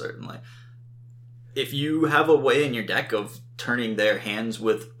 7-card hand, certainly. If you have a way in your deck of turning their hands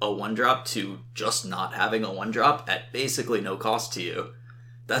with a 1-drop to just not having a 1-drop at basically no cost to you,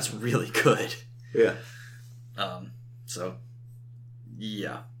 that's really good. Yeah. So,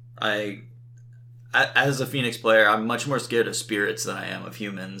 yeah. As a Phoenix player, I'm much more scared of spirits than I am of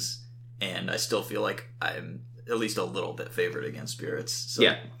humans, and I still feel like I'm at least a little bit favored against spirits. So.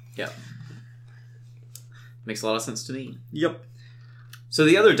 Yeah. Makes a lot of sense to me. Yep. So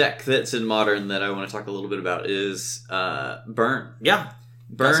the other deck that's in Modern that I want to talk a little bit about is Burn. Yeah.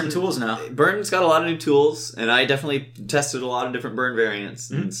 Burn, got some tools now. Burn's got a lot of new tools, and I definitely tested a lot of different Burn variants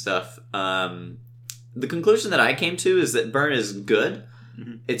and stuff. The conclusion that I came to is that Burn is good.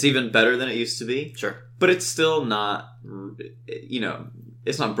 It's even better than it used to be. Sure. But it's still not,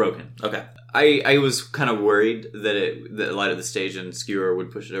 it's not broken. Okay. I was kind of worried that Light of the Stage and Skewer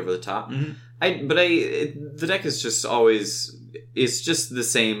would push it over the top. The deck is just always, it's just the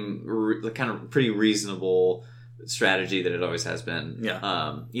same kind of pretty reasonable strategy that it always has been.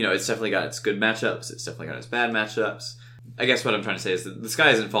 Yeah. It's definitely got its good matchups. It's definitely got its bad matchups. I guess what I'm trying to say is that the sky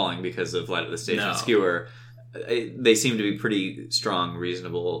isn't falling because of Light of the Stage and Skewer. They seem to be pretty strong,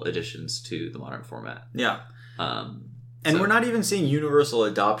 reasonable additions to the Modern format. Yeah. And we're not even seeing universal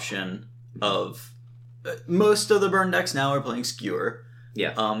adoption of... most of the Burn decks now are playing Skewer.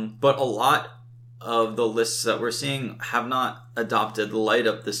 Yeah. But a lot of the lists that we're seeing have not adopted Light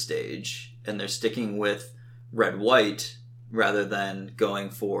Up the Stage, and they're sticking with Red-White rather than going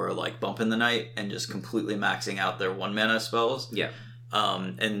for Bump in the Night and just completely maxing out their 1-mana spells. Yeah.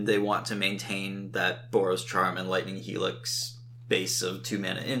 And they want to maintain that Boros Charm and Lightning Helix base of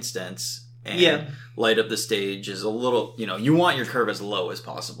 2-mana instants. And Light Up the Stage is a little, you want your curve as low as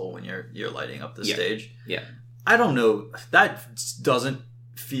possible when you're lighting up the stage. Yeah. I don't know. That doesn't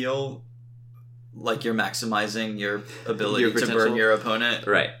feel like you're maximizing your ability to burn your opponent.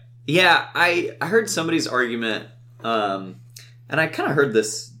 Right. Yeah, I heard somebody's argument, and I kind of heard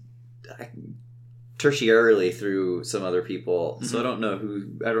this tertiarily through some other people, so I don't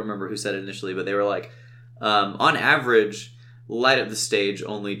remember who said it initially, but they were like, on average, light up the stage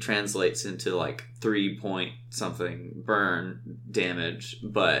only translates into like 3 point something burn damage,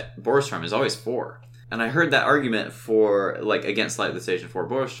 but Boros Charm is always 4. And I heard that argument for, like, against light up the stage and for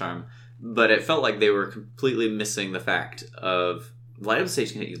Boros Charm, but it felt like they were completely missing the fact of light up the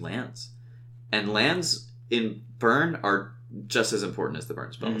stage can hit you lands. And lands in burn are just as important as the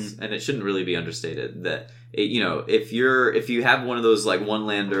burn spells. And it shouldn't really be understated that, if you have one of those, like,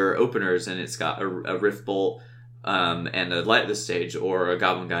 one-lander openers and it's got a Rift Bolt and a light up the stage, or a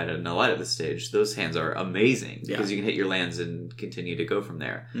Goblin Guide and a light up the stage, those hands are amazing because you can hit your lands and continue to go from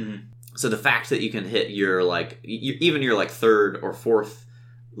there. So the fact that you can hit your, like, even your, like, third or fourth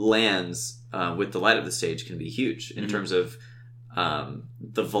lands with the light up the stage can be huge in terms of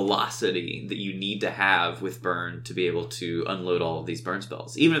the velocity that you need to have with burn to be able to unload all of these burn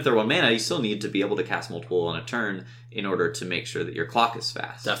spells. Even if they're 1 mana, you still need to be able to cast multiple on a turn in order to make sure that your clock is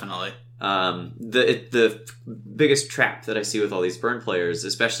fast. Definitely. The biggest trap that I see with all these burn players,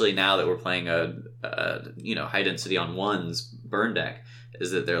 especially now that we're playing a high density on ones burn deck,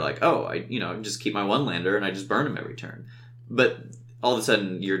 is that they're like, oh, I just keep my one lander and I just burn them every turn. But all of a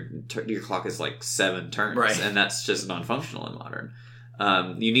sudden your clock is like 7 turns, right? And that's just non-functional in Modern.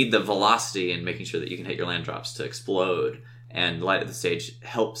 You need the velocity and making sure that you can hit your land drops to explode, and Light of the Stage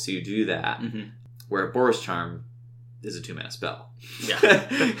helps you do that. Where Boros Charm is a 2-mana spell.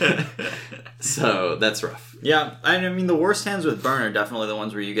 Yeah. So that's rough. Yeah, I mean, the worst hands with burn are definitely the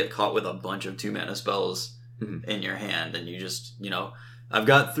ones where you get caught with a bunch of 2-mana spells in your hand, and you just, I've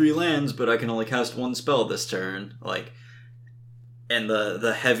got 3 lands, but I can only cast 1 spell this turn. Like, and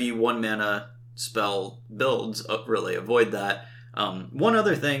the heavy 1-mana spell builds really avoid that. One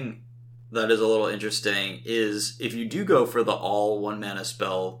other thing that is a little interesting is if you do go for the all 1-mana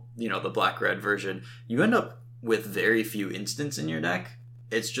spell, the black-red version, you end up with very few instants in your deck.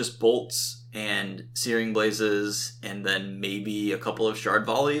 It's just bolts and Searing Blazes, and then maybe a couple of Shard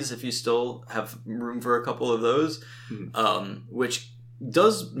Volleys if you still have room for a couple of those, which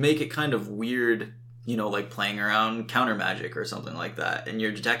does make it kind of weird, like playing around counter magic or something like that, and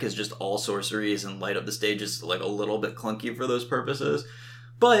your deck is just all sorceries and Light Up the Stage is like a little bit clunky for those purposes.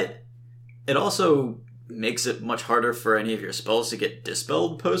 But it also makes it much harder for any of your spells to get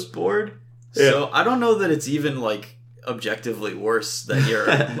dispelled post-board. Yeah. So I don't know that it's even like objectively worse that you're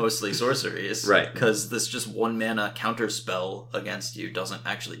mostly sorceries, right? Because this just 1-mana counter spell against you doesn't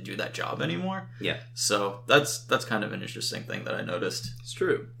actually do that job anymore. Yeah. So that's kind of an interesting thing that I noticed. It's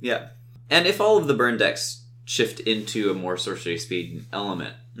true. Yeah. And if all of the burn decks shift into a more sorcery speed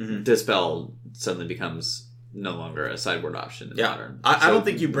element, Dispel suddenly becomes no longer a sideboard option in Modern. I don't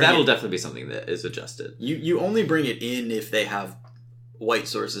think you bring that'll definitely be something that is adjusted. You only bring it in if they have white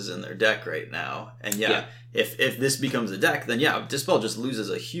sources in their deck right now. And if this becomes a deck, then Dispel just loses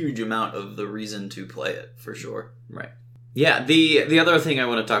a huge amount of the reason to play it, for sure. Right. Yeah, the other thing I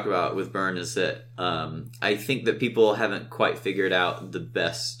want to talk about with Burn is that I think that people haven't quite figured out the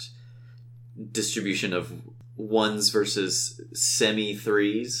best distribution of 1s versus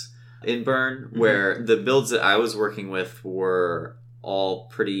semi-3s in Burn, where the builds that I was working with were all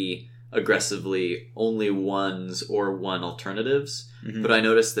pretty aggressively only 1s or 1 alternatives. But I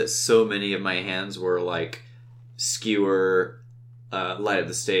noticed that so many of my hands were like Skewer, Light of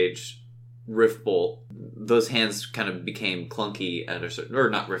the Stage, Rift Bolt. Those hands kind of became clunky at a certain, or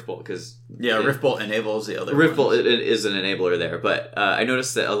not Rift Bolt, because Rift Bolt enables the other Rift Bolt is an enabler there, but I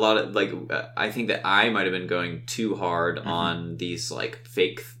noticed that a lot of I think that I might have been going too hard on these like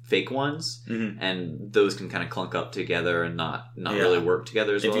fake ones, and those can kind of clunk up together and not really work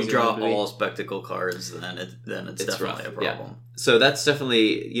together as well. If you draw all spectacle cards, then it's definitely rough. A problem. Yeah. So that's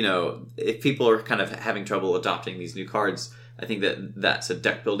definitely, if people are kind of having trouble adopting these new cards, I think that's a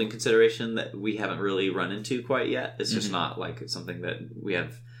deck building consideration that we haven't really run into quite yet. It's just not like something that we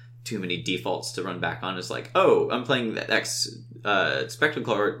have too many defaults to run back on. It's like, oh, I'm playing the X spectacle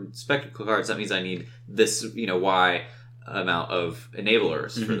cards. That means I need this, Y amount of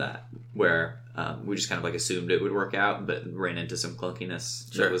enablers for that. Where we just kind of like assumed it would work out, but ran into some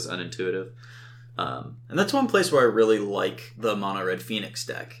clunkiness that was unintuitive. And that's one place where I really like the Mono Red Phoenix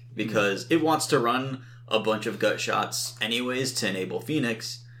deck, because it wants to run a bunch of gut shots anyways to enable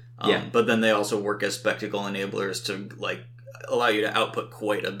Phoenix, but then they also work as spectacle enablers to like allow you to output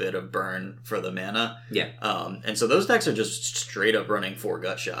quite a bit of burn for the mana. And so those decks are just straight up running 4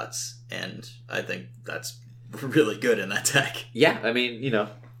 gut shots, and I think that's really good in that deck. Yeah, I mean,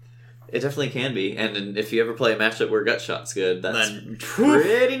 It definitely can be. And if you ever play a matchup where Gut Shot's good, that's Then-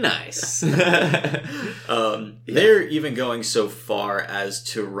 pretty nice. They're even going so far as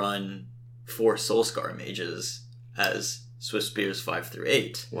to run 4 Soulscar mages as Swift Spears 5 through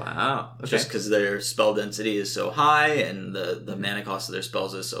 8. Wow. Okay. Just because their spell density is so high and the mana cost of their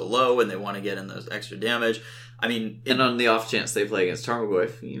spells is so low and they want to get in those extra damage. I mean... And on the off chance they play against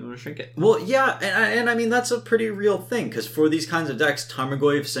Tarmogoyf, you want to shrink it. Well, yeah, and I mean, that's a pretty real thing, because for these kinds of decks,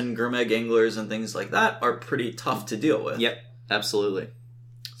 Tarmogoyfs and Gurmag Anglers and things like that are pretty tough to deal with. Yep, absolutely.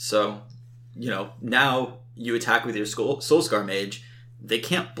 So, now you attack with your Soulscar Mage, they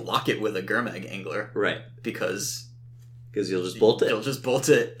can't block it with a Gurmag Angler. Right. Because you'll just bolt it. You'll just bolt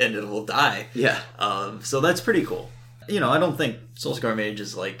it and it will die. Yeah. So that's pretty cool. I don't think Soulscar Mage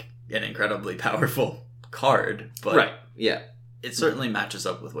is like an incredibly powerful card, but right. Yeah. it certainly matches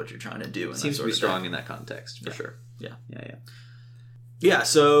up with what you're trying to do. It seems to be strong in that context, for sure. Yeah. Yeah. Yeah,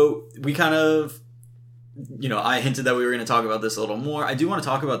 so we kind of, I hinted that we were going to talk about this a little more. I do want to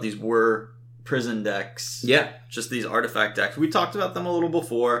talk about these prison decks. Yeah. Just these artifact decks. We talked about them a little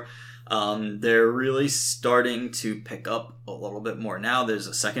before. They're really starting to pick up a little bit more now. There's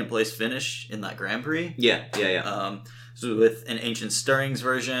a second place finish in that Grand Prix. Yeah. So with an Ancient Stirrings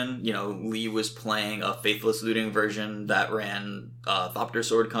version, Lee was playing a Faithless Looting version that ran Thopter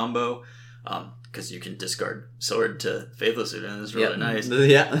Sword combo, because you can discard sword to Faithless Looting. It's really nice.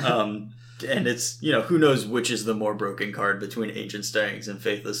 Yeah. And it's, who knows which is the more broken card between Ancient Stirrings and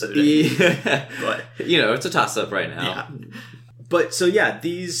Faithless Looting. Yeah. But, it's a toss-up right now. Yeah. But, so yeah,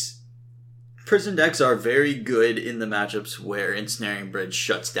 these prison decks are very good in the matchups where Ensnaring Bridge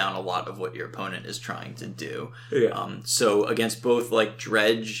shuts down a lot of what your opponent is trying to do. Yeah. So against both like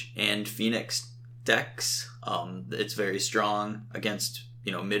Dredge and Phoenix decks, it's very strong. Against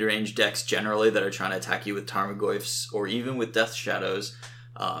mid-range decks generally that are trying to attack you with Tarmogoyfs or even with Death Shadows,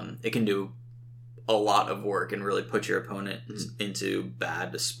 it can do a lot of work and really put your opponent into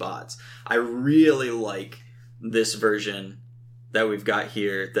bad spots. I really like this version that we've got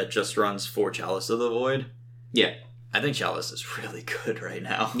here that just runs 4 Chalice of the Void. Yeah. I think Chalice is really good right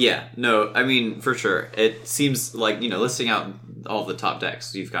now. Yeah, no, I mean, for sure. It seems like, listing out all the top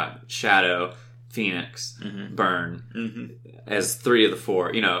decks, you've got Shadow, Phoenix, Burn, as 3 of the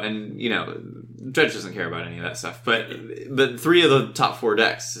 4, Dredge doesn't care about any of that stuff, but 3 of the top 4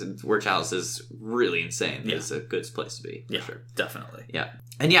 decks where Chalice is really insane is a good place to be, for sure. Definitely. Yeah.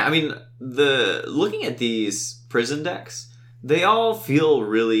 And yeah, I mean, looking at these prison decks, they all feel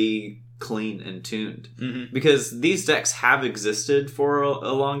really clean and tuned, because these decks have existed for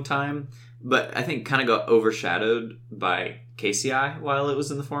a long time, but I think kind of got overshadowed by KCI while it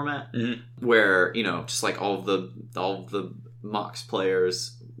was in the format, where just like all of the Mox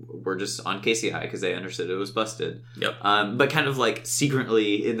players were just on KCI because they understood it was busted. Yep. But kind of like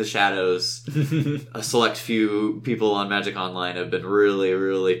secretly in the shadows, a select few people on Magic Online have been really,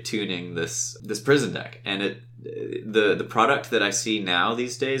 really tuning this prison deck, and the product that I see now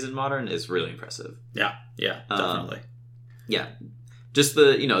these days in Modern is really impressive. Yeah, definitely. Yeah, just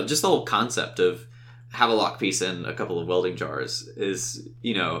the whole concept of have a lock piece and a couple of welding jars is,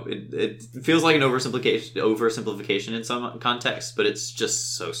 it feels like an oversimplification in some contexts, but it's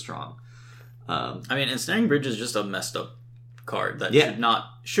just so strong. I mean, Ensnaring Bridge is just a messed up card that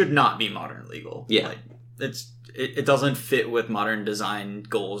should not be Modern legal. Yeah, like, it doesn't fit with Modern design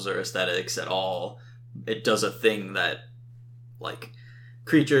goals or aesthetics at all. It does a thing that, like,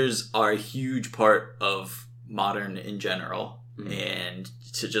 creatures are a huge part of Modern in general, and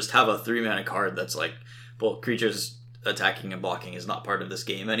to just have a 3-mana card that's like, well, creatures attacking and blocking is not part of this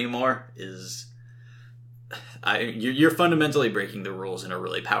game anymore is... you're fundamentally breaking the rules in a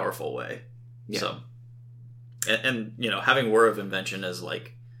really powerful way. Yeah. So, and having War of Invention as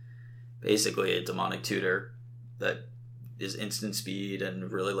like basically a demonic tutor that is instant speed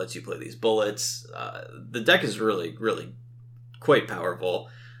and really lets you play these bullets. The deck is really, really quite powerful.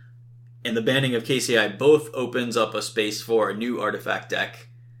 And the banning of KCI both opens up a space for a new artifact deck.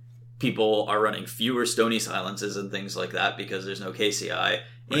 People are running fewer Stony Silences and things like that because there's no KCI. Right.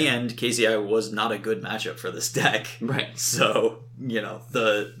 And KCI was not a good matchup for this deck. Right. So,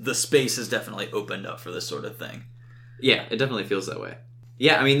 the space has definitely opened up for this sort of thing. Yeah, it definitely feels that way.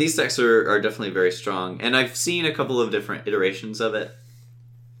 Yeah, I mean, these decks are definitely very strong. And I've seen a couple of different iterations of it.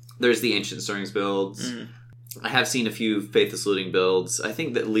 There's the Ancient Stirrings builds. I have seen a few Faithless Looting builds. I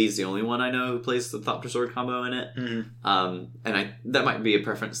think that Lee's the only one I know who plays the Thopter Sword combo in it. And that might be a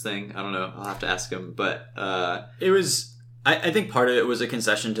preference thing. I don't know. I'll have to ask him. But it was... I think part of it was a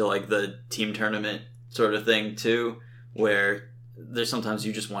concession to like the team tournament sort of thing too, where there's sometimes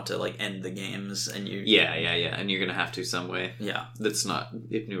you just want to like end the games and you Yeah, and you're gonna have to some way. yeah. That's not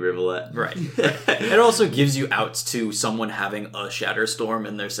Ipnu Rivulet. Right. It also gives you outs to someone having a Shatterstorm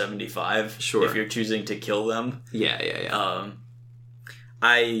in their 75. Sure. If you're choosing to kill them. Yeah.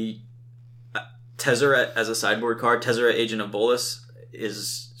 Tezzeret as a sideboard card, Tezzeret Agent of Bolas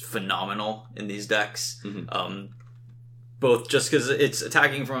is phenomenal in these decks. Mm-hmm. Both just because it's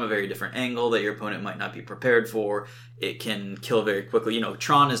attacking from a very different angle that your opponent might not be prepared for. It can kill very quickly. You know,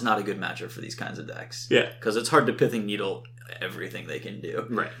 Tron is not a good matchup for these kinds of decks. Yeah. Because it's hard to Pithing Needle everything they can do.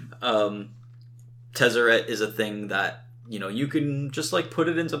 Right. Tezzeret is a thing that, you know, you can just like put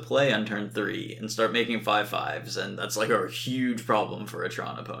it into play on turn 3 and start making 5/5s, and that's like a huge problem for a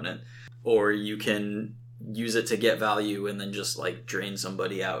Tron opponent. Or you can use it to get value and then just like drain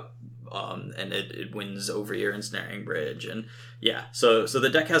somebody out. And it wins over your Ensnaring Bridge. And yeah, so the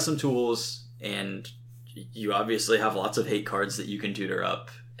deck has some tools, and you obviously have lots of hate cards that you can tutor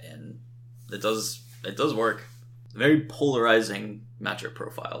up, and it does work. Very polarizing matchup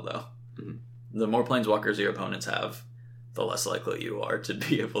profile, though. Mm-hmm. The more Planeswalkers your opponents have, the less likely you are to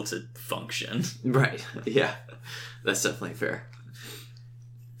be able to function. Right. Yeah. That's definitely fair.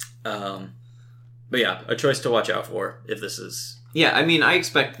 But yeah, a choice to watch out for if this is... Yeah, I mean, I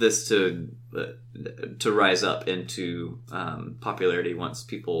expect this to rise up into popularity once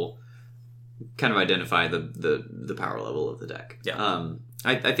people kind of identify the power level of the deck. Yeah.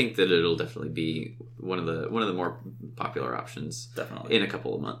 I think that it'll definitely be one of the more popular options. Definitely. In a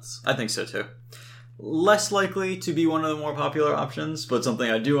couple of months. I think so too. Less likely to be one of the more popular options, but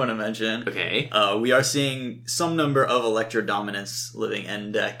something I do want to mention. Okay. We are seeing some number of Electro Dominance Living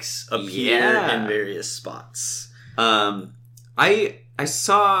End decks appear in various spots. I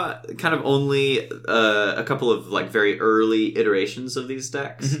saw kind of only a couple of like very early iterations of these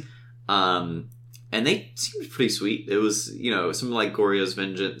decks. Mm-hmm. And they seemed pretty sweet. It was, you know, some like Goryo's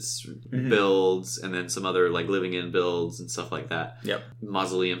Vengeance builds, and then some other like Living End builds and stuff like that. Yep.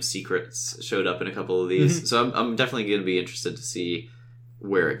 Mausoleum Secrets showed up in a couple of these. Mm-hmm. So I'm definitely going to be interested to see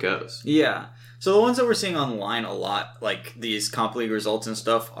where it goes. Yeah. So the ones that we're seeing online a lot, like these Comp League results and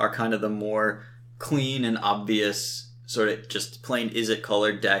stuff, are kind of the more clean and obvious sort of just plain Izzet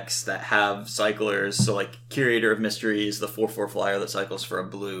colored decks that have cyclers. So like Curator of Mysteries, the 4/4 flyer that cycles for a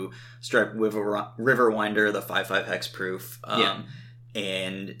blue, Striped Riverwinder, the 5/5 hexproof.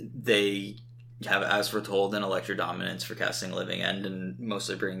 And they have As Foretold and Electro Dominance for casting Living End and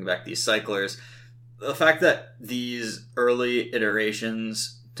mostly bringing back these cyclers. The fact that these early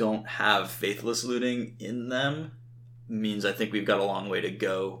iterations don't have Faithless Looting in them means I think we've got a long way to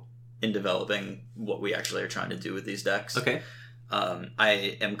go in developing what we actually are trying to do with these decks. Okay.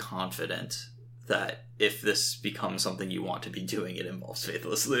 I am confident that if this becomes something you want to be doing, it involves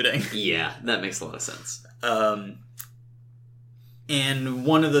Faithless Looting. Yeah, that makes a lot of sense. And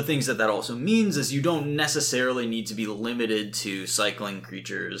one of the things that also means is you don't necessarily need to be limited to cycling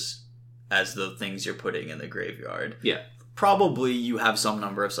creatures as the things you're putting in the graveyard. Yeah. Probably you have some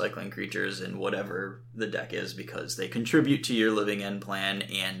number of cycling creatures in whatever the deck is because they contribute to your Living End plan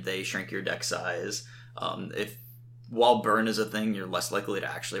and they shrink your deck size. While burn is a thing, you're less likely to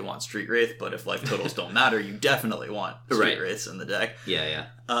actually want Street Wraith, but if life totals don't matter, you definitely want Street Wraiths in the deck. Yeah.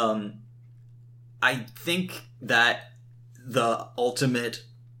 I think that the ultimate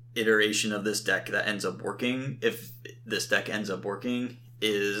iteration of this deck that ends up working, if this deck ends up working,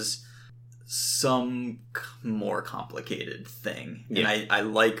 is some more complicated thing. Yeah. And I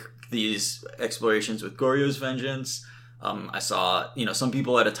like these explorations with Goryo's Vengeance. I saw, some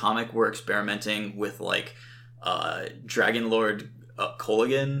people at Atomic were experimenting with like Dragon Lord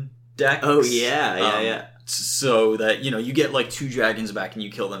Kolaghan decks. Oh yeah. So that, you get like 2 dragons back and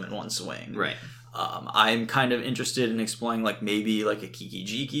you kill them in one swing. Right. I'm kind of interested in exploring like maybe like a Kiki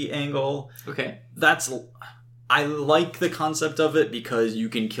Jiki angle. Okay. I like the concept of it because you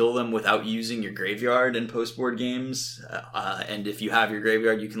can kill them without using your graveyard in post-board games. And if you have your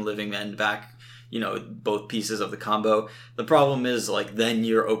graveyard, you can Living End back, both pieces of the combo. The problem is, like, then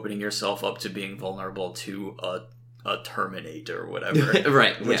you're opening yourself up to being vulnerable to a Terminate or whatever.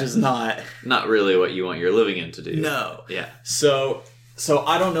 Right. Which is not really what you want your Living End to do. No. Yeah. So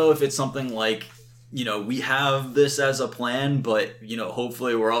I don't know if it's something like, we have this as a plan, but,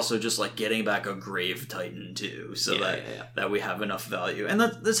 hopefully we're also just, like, getting back a Grave Titan, too, so that we have enough value. And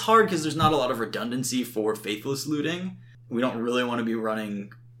that's hard because there's not a lot of redundancy for Faithless Looting. We don't really want to be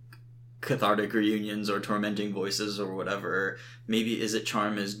running Cathartic Reunions or Tormenting Voices or whatever. Maybe Izzet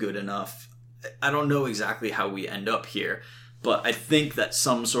Charm is good enough. I don't know exactly how we end up here, but I think that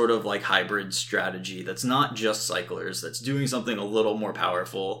some sort of, like, hybrid strategy that's not just cyclers, that's doing something a little more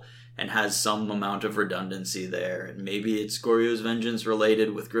powerful and has some amount of redundancy there. And maybe it's Goryo's Vengeance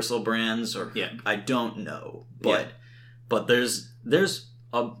related with Gristlebrand's, or I don't know. But there's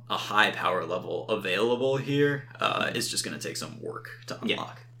a high power level available here. It's just going to take some work to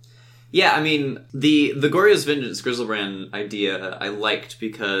unlock. Yeah, I mean, the Goryo's Vengeance Griselbrand idea I liked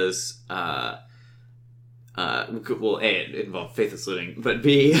because, well, A, it involved Faithless Looting, but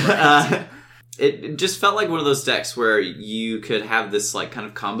B, it just felt like one of those decks where you could have this, like, kind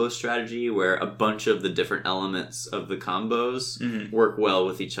of combo strategy where a bunch of the different elements of the combos work well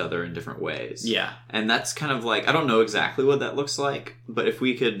with each other in different ways. Yeah. And that's kind of like, I don't know exactly what that looks like, but if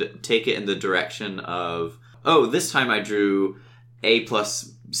we could take it in the direction of, oh, this time I drew A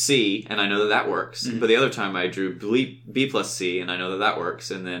plus C, and I know that works. But the other time I drew B plus C, and I know that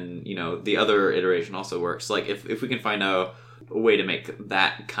works. And then, you know, the other iteration also works. Like, if we can find a way to make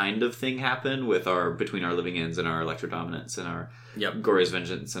that kind of thing happen with between our Living Ends and our Electrodominance and our Goryo's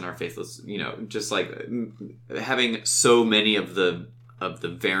Vengeance and our Faithless, you know, just like having so many of the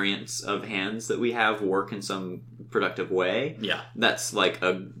variants of hands that we have work in some productive way. Yeah. That's like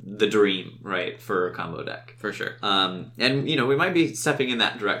the dream, right, for a combo deck. For sure. And, you know, we might be stepping in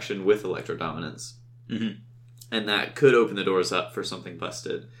that direction with Electrodominance. And that could open the doors up for something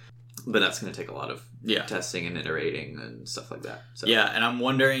busted. But that's going to take a lot of testing and iterating and stuff like that. So. Yeah, and I'm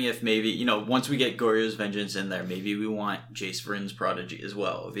wondering if maybe, you know, once we get Goryo's Vengeance in there, maybe we want Jace Vryn's Prodigy as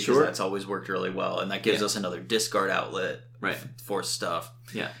well. Because that's always worked really well. And that gives us another discard outlet for stuff.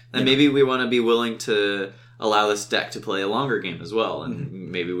 Yeah. And maybe we want to be willing to allow this deck to play a longer game as well. And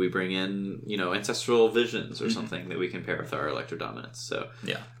maybe we bring in, you know, Ancestral Visions or something that we can pair with our Electrodominance. So,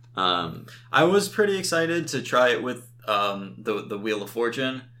 I was pretty excited to try it with the Wheel of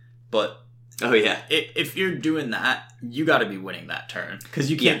Fortune. But if you're doing that, you got to be winning that turn,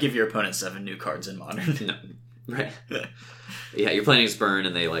 because you can't give your opponent 7 new cards in Modern. No, right? Yeah, you're playing against Burn,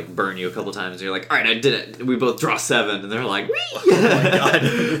 and they like burn you a couple times, and you're like, "All right, I did it." We both draw 7, and they're like, "Whee!" Oh my god,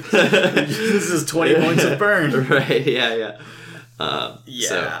 this is 20 points of burn. Right? Yeah. I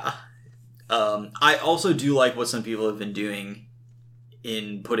also do like what some people have been doing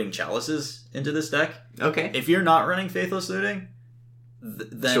in putting Chalices into this deck. Okay, if you're not running Faithless Looting,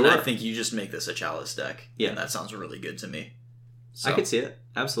 then I think you just make this a Chalice deck. Yeah. And that sounds really good to me. So. I could see it.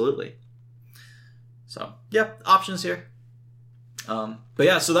 Absolutely. So, options here. But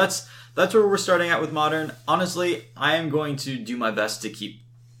yeah, so that's where we're starting out with Modern. Honestly, I am going to do my best to keep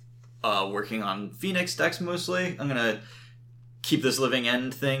working on Phoenix decks mostly. I'm going to keep this Living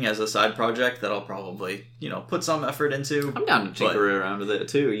End thing as a side project that I'll probably, you know, put some effort into. I'm down to tinker around with it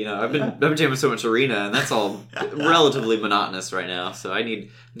too. You know, I've been jamming so much Arena, and that's all relatively monotonous right now. So I need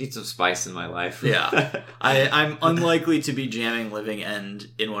some spice in my life. Yeah, I'm unlikely to be jamming Living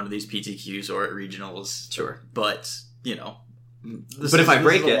End in one of these PTQs or at regionals. Sure, but you know, if I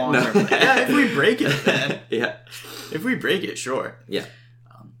break it, if we break it, then if we break it, sure, yeah.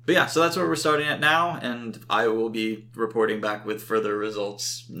 But yeah, so that's where we're starting at now, and I will be reporting back with further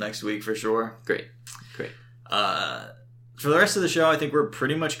results next week for sure. Great. For the rest of the show, I think we're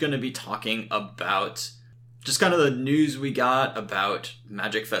pretty much going to be talking about just kind of the news we got about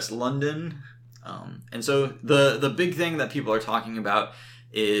Magic Fest London. And so the big thing that people are talking about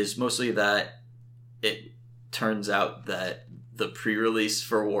is mostly that it turns out that the pre-release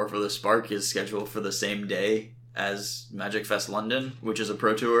for War for the Spark is scheduled for the same day as Magic Fest London, which is a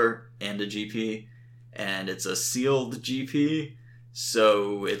Pro Tour and a GP, and it's a sealed GP,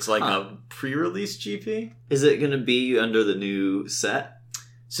 so it's like a pre-release GP. Is it going to be under the new set?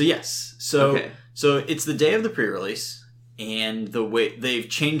 So yes, so it's the day of the pre-release, and the way they've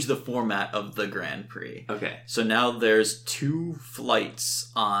changed the format of the Grand Prix. Okay, so now there's 2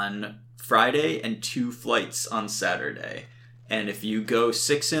 flights on Friday and 2 flights on Saturday. And if you go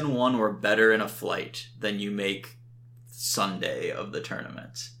 6-1 or better in a flight, then you make Sunday of the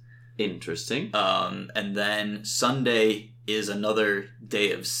tournament. Interesting. And then Sunday is another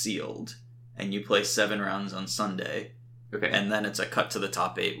day of sealed, and you play 7 rounds on Sunday. Okay. And then it's a cut to the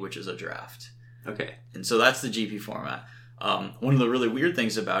top 8, which is a draft. Okay. And so that's the GP format. One of the really weird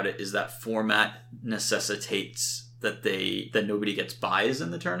things about it is that format necessitates that nobody gets buys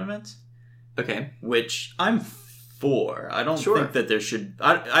in the tournament. Okay. Which I'm for. I don't think that there should...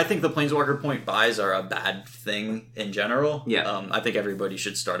 I think the Planeswalker point buys are a bad thing in general. Yeah. I think everybody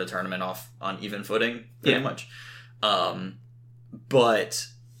should start a tournament off on even footing, pretty much. But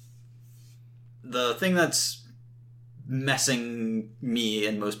the thing that's messing me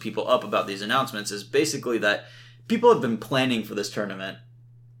and most people up about these announcements is basically that people have been planning for this tournament.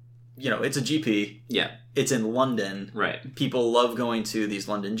 You know, it's a GP. Yeah. it's in London. Right. People love going to these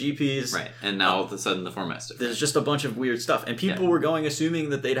London GPs. Right. And now all of a sudden the format's different. There's just a bunch of weird stuff. And people were going assuming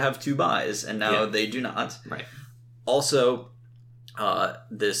that they'd have 2 buys, and now they do not. Right. Also,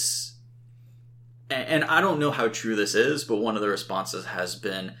 this... And I don't know how true this is, but one of the responses has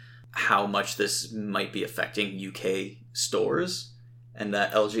been how much this might be affecting UK stores, and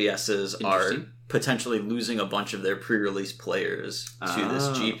that LGSs are potentially losing a bunch of their pre-release players to this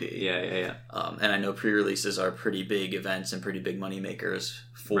GP. Yeah. And I know pre-releases are pretty big events and pretty big money makers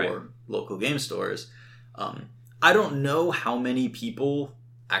for local game stores. I don't know how many people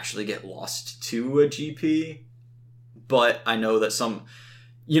actually get lost to a GP, but I know that some...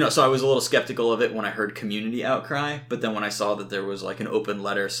 so I was a little skeptical of it when I heard community outcry, but then when I saw that there was like an open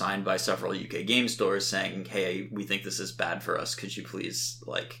letter signed by several UK game stores saying, hey, we think this is bad for us, could you please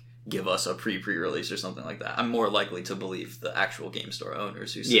like give us a pre-release or something like that, I'm more likely to believe the actual game store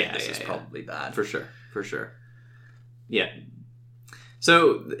owners who say this is probably bad. For sure. Yeah.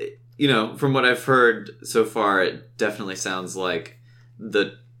 So, from what I've heard so far, it definitely sounds like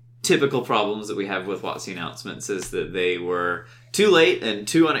the typical problems that we have with WotC announcements is that they were too late and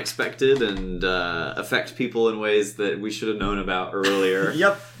too unexpected and affect people in ways that we should have known about earlier.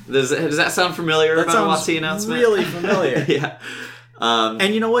 Yep. Does that sound familiar that about a WotC announcement? Really familiar. Yeah.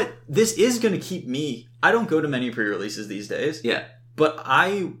 And you know what? This is going to keep me... I don't go to many pre-releases these days. Yeah. But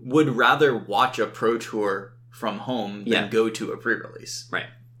I would rather watch a Pro Tour from home than go to a pre-release. Right.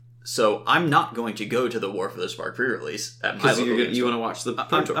 So I'm not going to go to the War for the Spark pre-release at my local game store. You want to watch the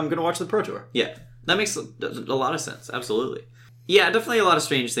Pro Tour. I'm going to watch the Pro Tour. Yeah. That makes a lot of sense. Absolutely. Yeah, definitely a lot of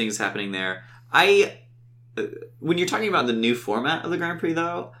strange things happening there. When you're talking about the new format of the Grand Prix,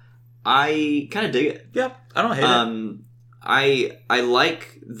 though, I kind of dig it. Yeah, I don't hate it. I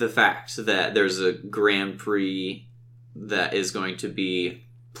like the fact that there's a Grand Prix that is going to be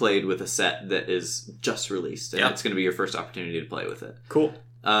played with a set that is just released, and it's going to be your first opportunity to play with it. Cool.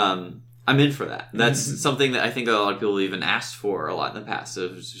 I'm in for that. That's something that I think a lot of people even asked for a lot in the past.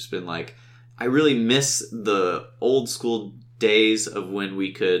 It's just been like, I really miss the old school days of when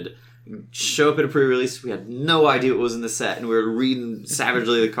we could show up at a pre-release, we had no idea what was in the set, and we were reading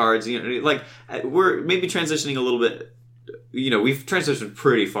savagely the cards. Like we're maybe transitioning a little bit. We've transitioned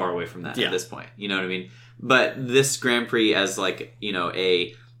pretty far away from that at this point. You know what I mean? But this Grand Prix as like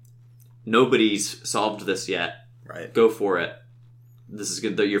a nobody's solved this yet. Right. Go for it. This is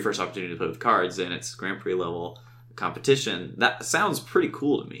good. Your first opportunity to play with cards, and it's Grand Prix level competition. That sounds pretty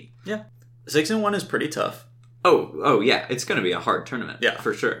cool to me. Yeah. 6-1 is pretty tough. Oh yeah, it's going to be a hard tournament. Yeah,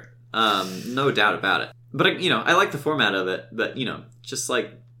 for sure. No doubt about it. But I like the format of it. But just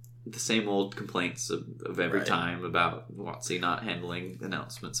like the same old complaints of every time about WotC not handling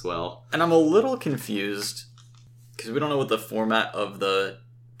announcements well. And I'm a little confused because we don't know what the format of the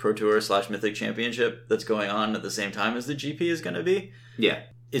Pro Tour / Mythic Championship that's going on at the same time as the GP is going to be. Yeah,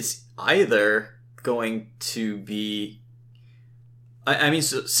 it's either going to be. I mean,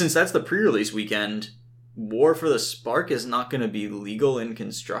 so, since that's the pre-release weekend, War for the Spark is not going to be legal and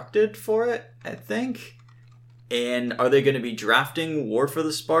constructed for it, I think. And are they going to be drafting War for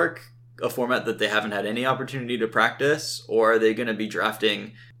the Spark, a format that they haven't had any opportunity to practice? Or are they going to be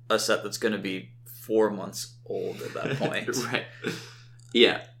drafting a set that's going to be 4 months old at that point? Right.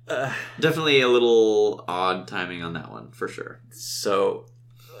 Yeah. Definitely a little odd timing on that one, for sure. So,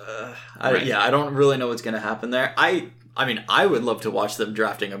 I don't really know what's going to happen there. I mean, I would love to watch them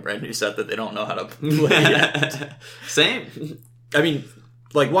drafting a brand new set that they don't know how to play yet. Same. I mean,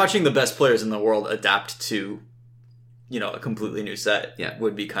 like, watching the best players in the world adapt to, a completely new set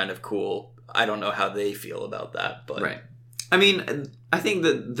would be kind of cool. I don't know how they feel about that, but... Right. I mean, I think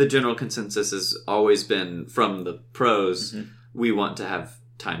that the general consensus has always been, from the pros, we want to have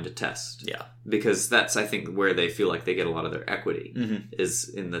time to test. Yeah. Because that's, I think, where they feel like they get a lot of their equity, is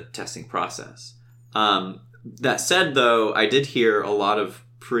in the testing process. That said, though, I did hear a lot of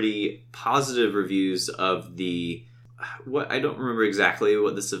pretty positive reviews of I don't remember exactly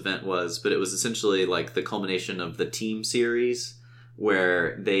what this event was, but it was essentially like the culmination of the team series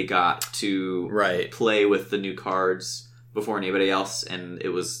where they got to play with the new cards before anybody else, and it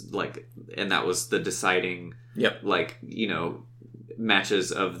was like, and that was the deciding,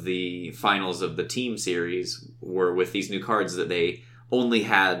 matches of the finals of the team series were with these new cards that they only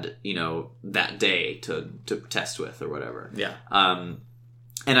had, that day to test with or whatever. Yeah.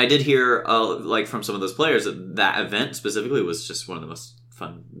 And I did hear, from some of those players that event specifically was just one of the most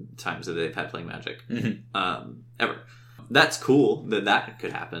fun times that they've had playing Magic ever. That's cool that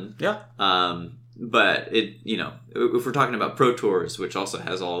could happen. Yeah. But it, if we're talking about Pro Tours, which also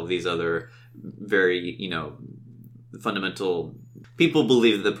has all of these other very, fundamental people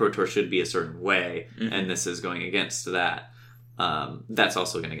believe that the Pro Tour should be a certain way, and this is going against that, that's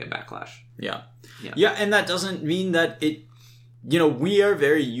also going to get backlash. Yeah. And that doesn't mean that it, we are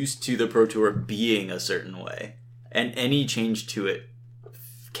very used to the Pro Tour being a certain way, and any change to it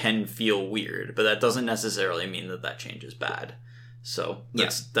can feel weird, but that doesn't necessarily mean that change is bad. So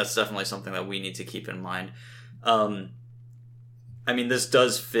that's definitely something that we need to keep in mind. I mean, this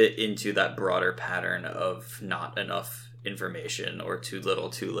does fit into that broader pattern of not enough information or too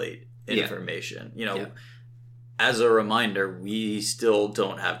little too late information. As a reminder, we still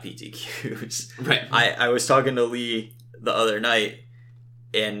don't have PTQs. Right. I was talking to Lee the other night,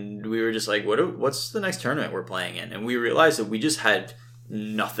 and we were just like, what's the next tournament we're playing in? And we realized that we just had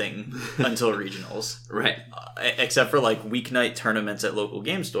nothing until regionals. Right. Except for like weeknight tournaments at local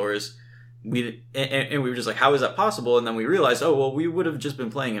game stores. We were just like, how is that possible? And then we realized, we would have just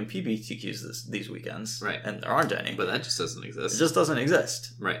been playing in PPTQs these weekends. Right. And there aren't any. But that just doesn't exist. It just doesn't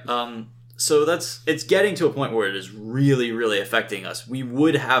exist. Right. So it's getting to a point where it is really, really affecting us. We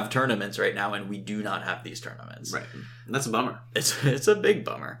would have tournaments right now, and we do not have these tournaments. Right. And that's a bummer. It's a big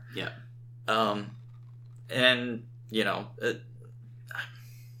bummer. Yeah. And,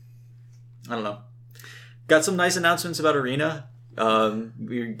 I don't know. Got some nice announcements about Arena.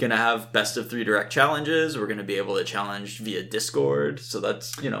 We're going to have best of 3 direct challenges. We're going to be able to challenge via Discord. So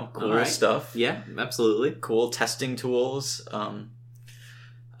that's, cool stuff. Yeah, absolutely. Cool testing tools.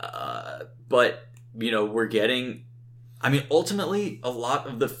 But, we're getting... I mean, ultimately, a lot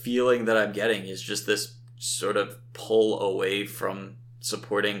of the feeling that I'm getting is just this sort of pull away from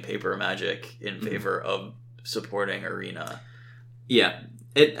supporting Paper Magic in favor of supporting Arena. Yeah.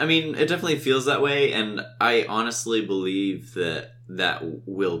 It definitely feels that way, and I honestly believe that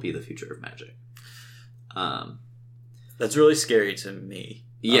will be the future of Magic. That's really scary to me.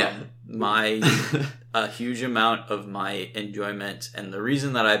 Yeah. A huge amount of my enjoyment, and the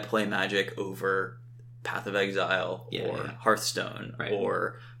reason that I play Magic over Path of Exile or Hearthstone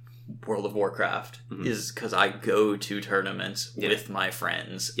or World of Warcraft is because I go to tournaments with my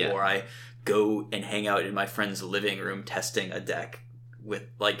friends, or I go and hang out in my friend's living room testing a deck with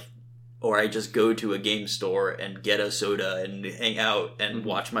or I just go to a game store and get a soda and hang out and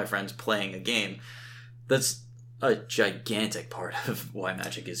watch my friends playing a game. That's a gigantic part of why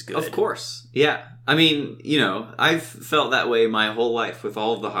Magic is good. Of course. Yeah. I mean, I've felt that way my whole life with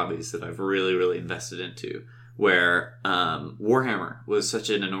all of the hobbies that I've really, really invested into, where Warhammer was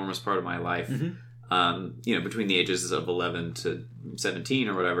such an enormous part of my life, between the ages of 11 to 17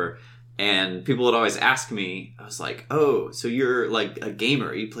 or whatever. And people would always ask me, I was like, oh, so you're like a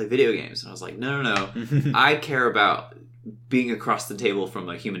gamer, you play video games. And I was like, no. I care about being across the table from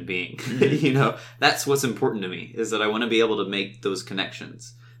a human being. That's what's important to me, is that I want to be able to make those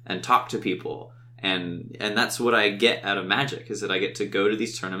connections and talk to people. And that's what I get out of Magic, is that I get to go to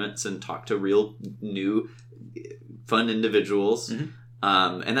these tournaments and talk to real new fun individuals.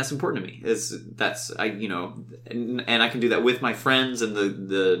 And that's important to me. And I can do that with my friends and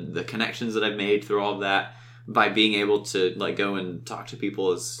the connections that I've made through all of that. By being able to go and talk to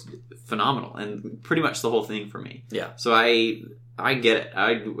people is phenomenal, and pretty much the whole thing for me. Yeah. So I get it.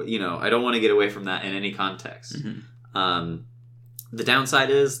 I don't want to get away from that in any context. The downside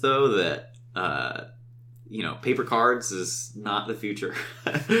is though that paper cards is not the future.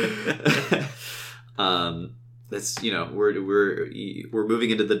 That's we're moving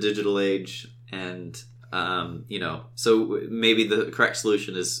into the digital age, and so maybe the correct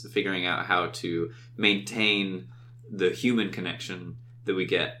solution is figuring out how to maintain the human connection that we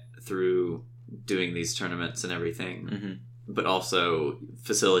get through doing these tournaments and everything, but also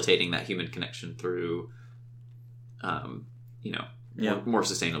facilitating that human connection through more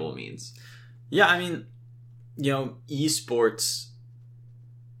sustainable means. Yeah, I mean, esports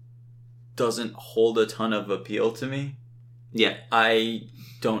doesn't hold a ton of appeal to me. Yeah. I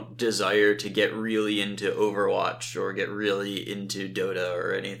don't desire to get really into Overwatch or get really into Dota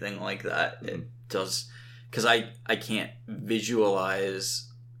or anything like that. It does, because I can't visualize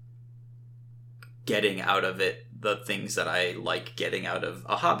getting out of it the things that I like getting out of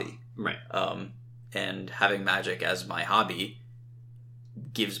a hobby. Right. And having Magic as my hobby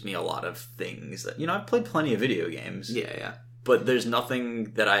gives me a lot of things that, I've played plenty of video games. Yeah. But there's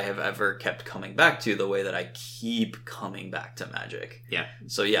nothing that I have ever kept coming back to the way that I keep coming back to Magic. Yeah.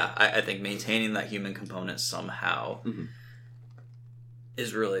 So yeah, I think maintaining that human component somehow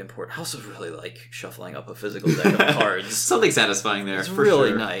is really important. I also really like shuffling up a physical deck of cards. Something satisfying there. It's for really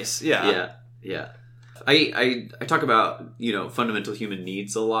sure. nice. Yeah. I talk about, fundamental human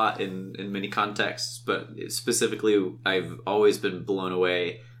needs a lot in many contexts, but specifically I've always been blown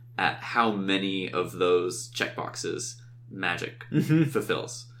away at how many of those checkboxes Magic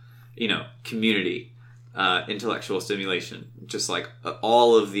fulfills. Community, intellectual stimulation, just like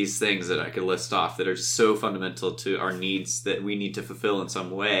all of these things that I could list off that are just so fundamental to our needs that we need to fulfill in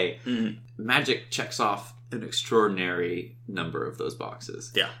some way. Magic checks off an extraordinary number of those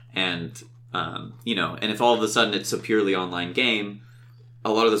boxes. Yeah. And, and if all of a sudden it's a purely online game,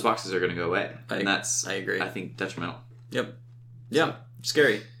 a lot of those boxes are going to go away. And that's, I agree. I think, detrimental. Yep. Yeah. So,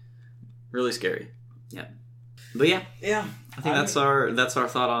 scary. Really scary. Yeah. But yeah. Yeah. I think that's our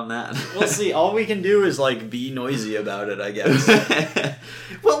thought on that. We'll see. All we can do is be noisy about it, I guess.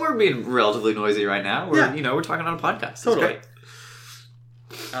 Well, we're being relatively noisy right now. We're talking on a podcast. Totally.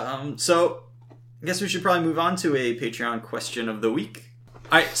 That's great. So I guess we should probably move on to a Patreon question of the week.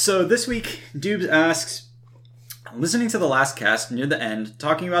 Alright, so this week Dubes asks, listening to the last cast near the end,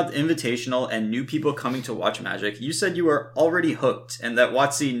 talking about the Invitational and new people coming to watch Magic, you said you were already hooked and that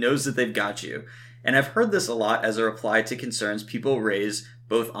WotC knows that they've got you. And I've heard this a lot as a reply to concerns people raise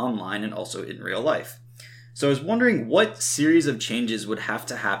both online and also in real life. So I was wondering what series of changes would have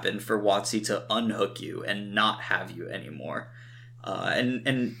to happen for WotC to unhook you and not have you anymore.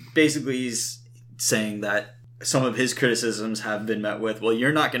 And basically he's saying that some of his criticisms have been met with, well,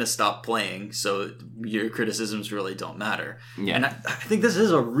 you're not going to stop playing, so your criticisms really don't matter. Yeah. And I think this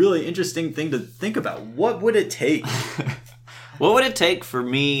is a really interesting thing to think about. What would it take? What would it take for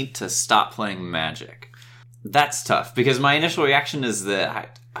me to stop playing Magic? That's tough, because my initial reaction is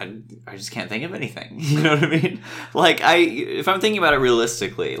that I just can't think of anything. You know what I mean? If I'm thinking about it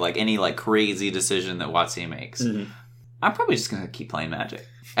realistically, any crazy decision that WotC makes, I'm probably just going to keep playing Magic.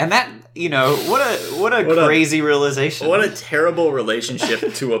 And that, what a crazy realization. What a terrible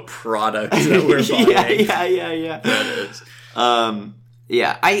relationship to a product that we're buying. Yeah. That is.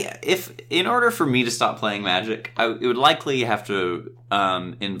 If in order for me to stop playing Magic, it would likely have to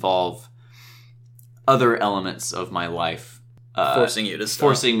involve other elements of my life. Forcing you to stop.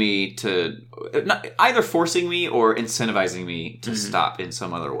 Forcing me to... either forcing me or incentivizing me to stop in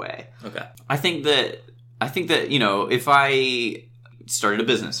some other way. Okay. I think that, if I started a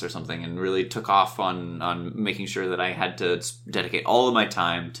business or something and really took off on making sure that I had to dedicate all of my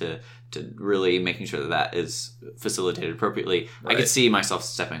time to really making sure that is facilitated appropriately, right. I could see myself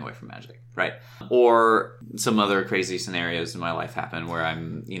stepping away from Magic, right? Or some other crazy scenarios in my life happen where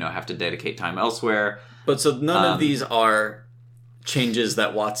I'm, have to dedicate time elsewhere. But so none of these are changes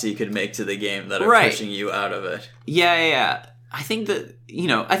that WotC could make to the game that are pushing you out of it. Yeah. I think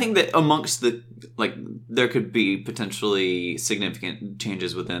that, amongst the, there could be potentially significant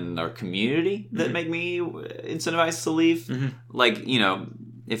changes within our community that make me incentivized to leave.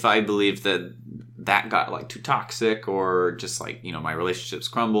 If I believe that got too toxic or just my relationships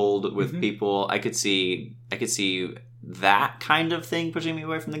crumbled with people, I could see that kind of thing pushing me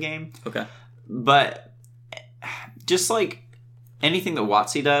away from the game. Okay. But just anything that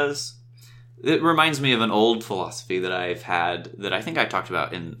WotC does, it reminds me of an old philosophy that I've had that I think I talked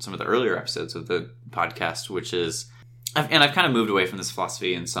about in some of the earlier episodes of the podcast, which is, I've kind of moved away from this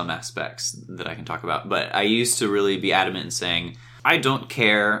philosophy in some aspects that I can talk about, but I used to really be adamant in saying, I don't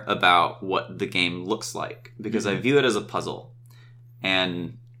care about what the game looks like because I view it as a puzzle.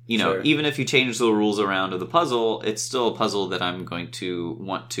 And, Sure. Even if you change the rules around of the puzzle, it's still a puzzle that I'm going to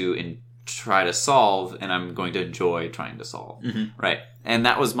want to try to solve, and I'm going to enjoy trying to solve. Right? And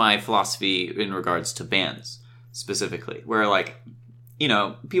that was my philosophy in regards to bans, specifically. Where,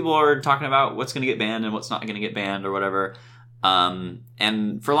 people are talking about what's going to get banned and what's not going to get banned or whatever.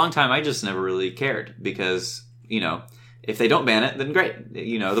 And for a long time, I just never really cared because, if they don't ban it, then great.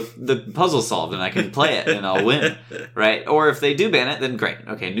 The puzzle's solved and I can play it and I'll win, right? Or if they do ban it, then great.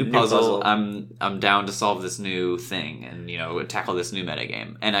 Okay, new puzzle. I'm down to solve this new thing and tackle this new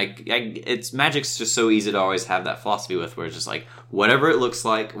metagame. And it's Magic's just so easy to always have that philosophy with, where it's just whatever it looks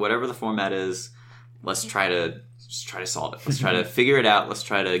like, whatever the format is, let's try to solve it. Let's try to figure it out. Let's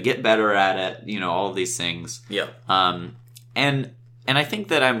try to get better at it. All of these things. Yeah. And I think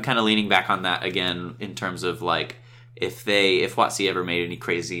that I'm kind of leaning back on that again in terms of if WotC ever made any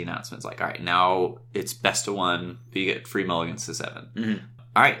crazy announcements, all right, now it's best of 1, but you get free mulligans to 7.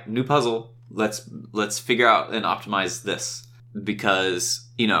 All right, new puzzle. Let's figure out and optimize this, because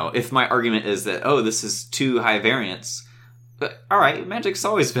if my argument is that this is too high variance, but all right, Magic's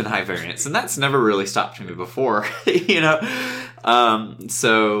always been high variance, and that's never really stopped me before. Yeah,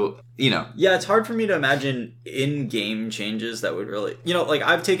 it's hard for me to imagine in-game changes that would really,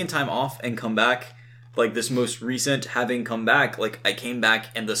 I've taken time off and come back. This most recent having come back, I came back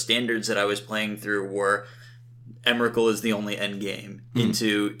and the standards that I was playing through were Emrakul is the only end game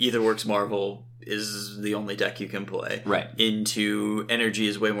into Aetherworks Marvel, is the only deck you can play. Right. Into energy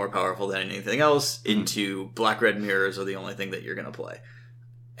is way more powerful than anything else. Into black red mirrors are the only thing that you're going to play.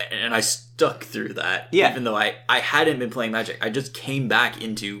 And I stuck through that. Yeah. Even though I hadn't been playing Magic. I just came back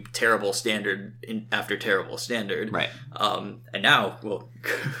into terrible standard after terrible standard. Right. And now, well,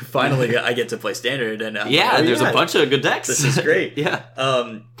 finally I get to play standard. And there's a bunch of good decks. This is great. Yeah.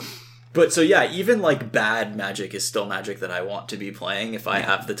 But so yeah, even like bad Magic is still Magic that I want to be playing if I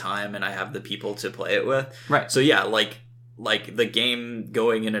have the time and I have the people to play it with. Right. So yeah, like the game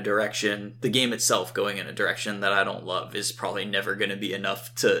going in a direction, the game itself going in a direction that I don't love is probably never going to be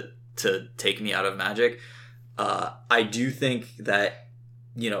enough to take me out of Magic. I do think that,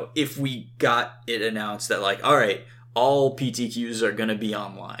 if we got it announced that like, all right, all PTQs are going to be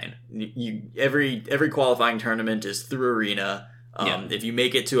online. Every qualifying tournament is through Arena. If you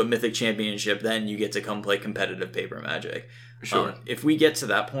make it to a Mythic Championship, then you get to come play competitive paper Magic. Sure. If we get to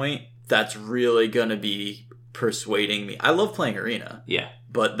that point, that's really going to be persuading me. I love playing Arena. Yeah.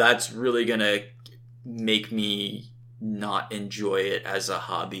 But that's really going to make me not enjoy it as a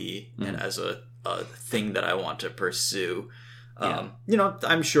hobby and as a thing that I want to pursue.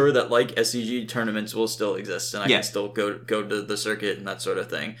 I'm sure that like SCG tournaments will still exist and I can still go to the circuit and that sort of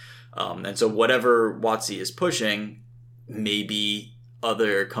thing. And so whatever WotC is pushing, maybe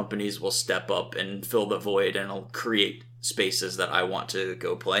other companies will step up and fill the void and it'll create spaces that I want to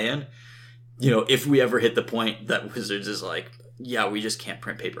go play in. If we ever hit the point that Wizards is like, yeah, we just can't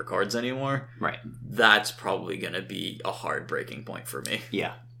print paper cards anymore. Right. That's probably going to be a hard breaking point for me.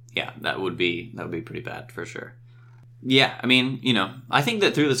 Yeah. Yeah, that would be pretty bad for sure. Yeah, I mean, I think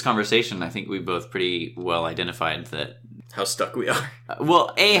that through this conversation, I think we both pretty well identified that how stuck we are.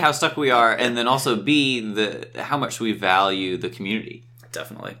 Well, A, how stuck we are, and then also B, how much we value the community.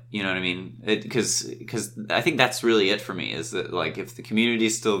 Definitely. You know what I mean? Because I think that's really it for me, is that like if the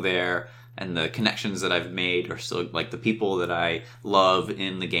community's still there and the connections that I've made are still like the people that I love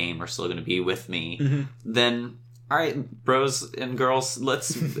in the game are still going to be with me, then all right, bros and girls,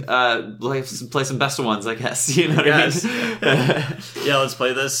 let's play some best of ones, I guess. You know what I mean? Yeah, let's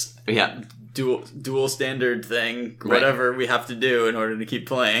play this. Yeah. Dual standard thing, whatever we have to do in order to keep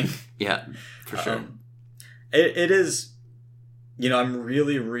playing. Yeah, for sure. It is, I'm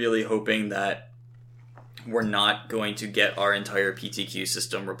really, really hoping that we're not going to get our entire PTQ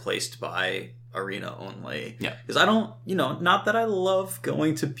system replaced by Arena only. Yeah. Because I don't, not that I love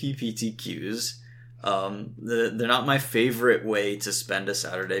going to PPTQs. They're not my favorite way to spend a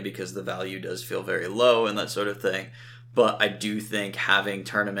Saturday because the value does feel very low and that sort of thing. But I do think having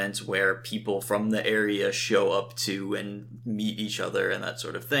tournaments where people from the area show up to and meet each other and that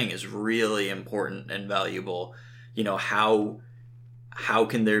sort of thing is really important and valuable. How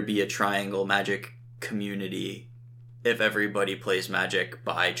can there be a Triangle Magic community if everybody plays Magic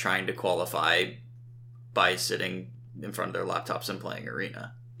by trying to qualify by sitting in front of their laptops and playing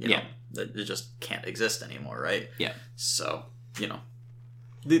Arena? It just can't exist anymore, right? Yeah. So,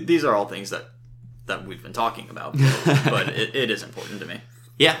 these are all things that we've been talking about, but it is important to me.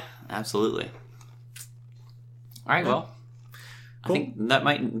 Yeah, absolutely. All right, well, cool. I think that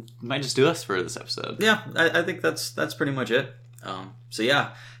might just do us for this episode. Yeah, I think that's pretty much it. So yeah,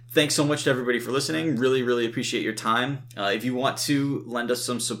 thanks so much to everybody for listening. Really, really appreciate your time. If you want to lend us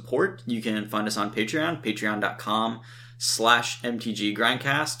some support, you can find us on Patreon, patreon.com/MTG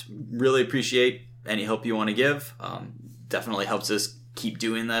Grindcast. Really appreciate any help you want to give. Definitely helps us keep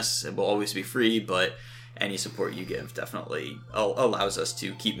doing this. It will always be free, but any support you give definitely allows us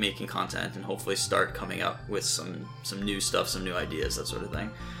to keep making content and hopefully start coming up with some new stuff, some new ideas, that sort of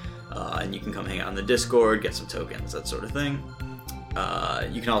thing. And you can come hang out on the Discord, get some tokens, that sort of thing.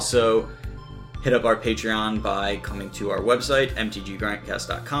 You can also hit up our Patreon by coming to our website,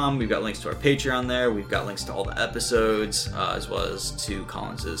 mtggrindcast.com. We've got links to our Patreon there. We've got links to all the episodes, as well as to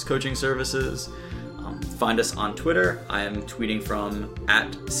Collins's coaching services. Find us on Twitter. I am tweeting from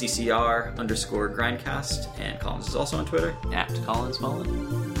 @CCR_Grindcast, and Collins is also on Twitter. @Collins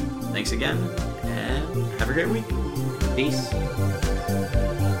Mullen. Thanks again, and have a great week. Peace.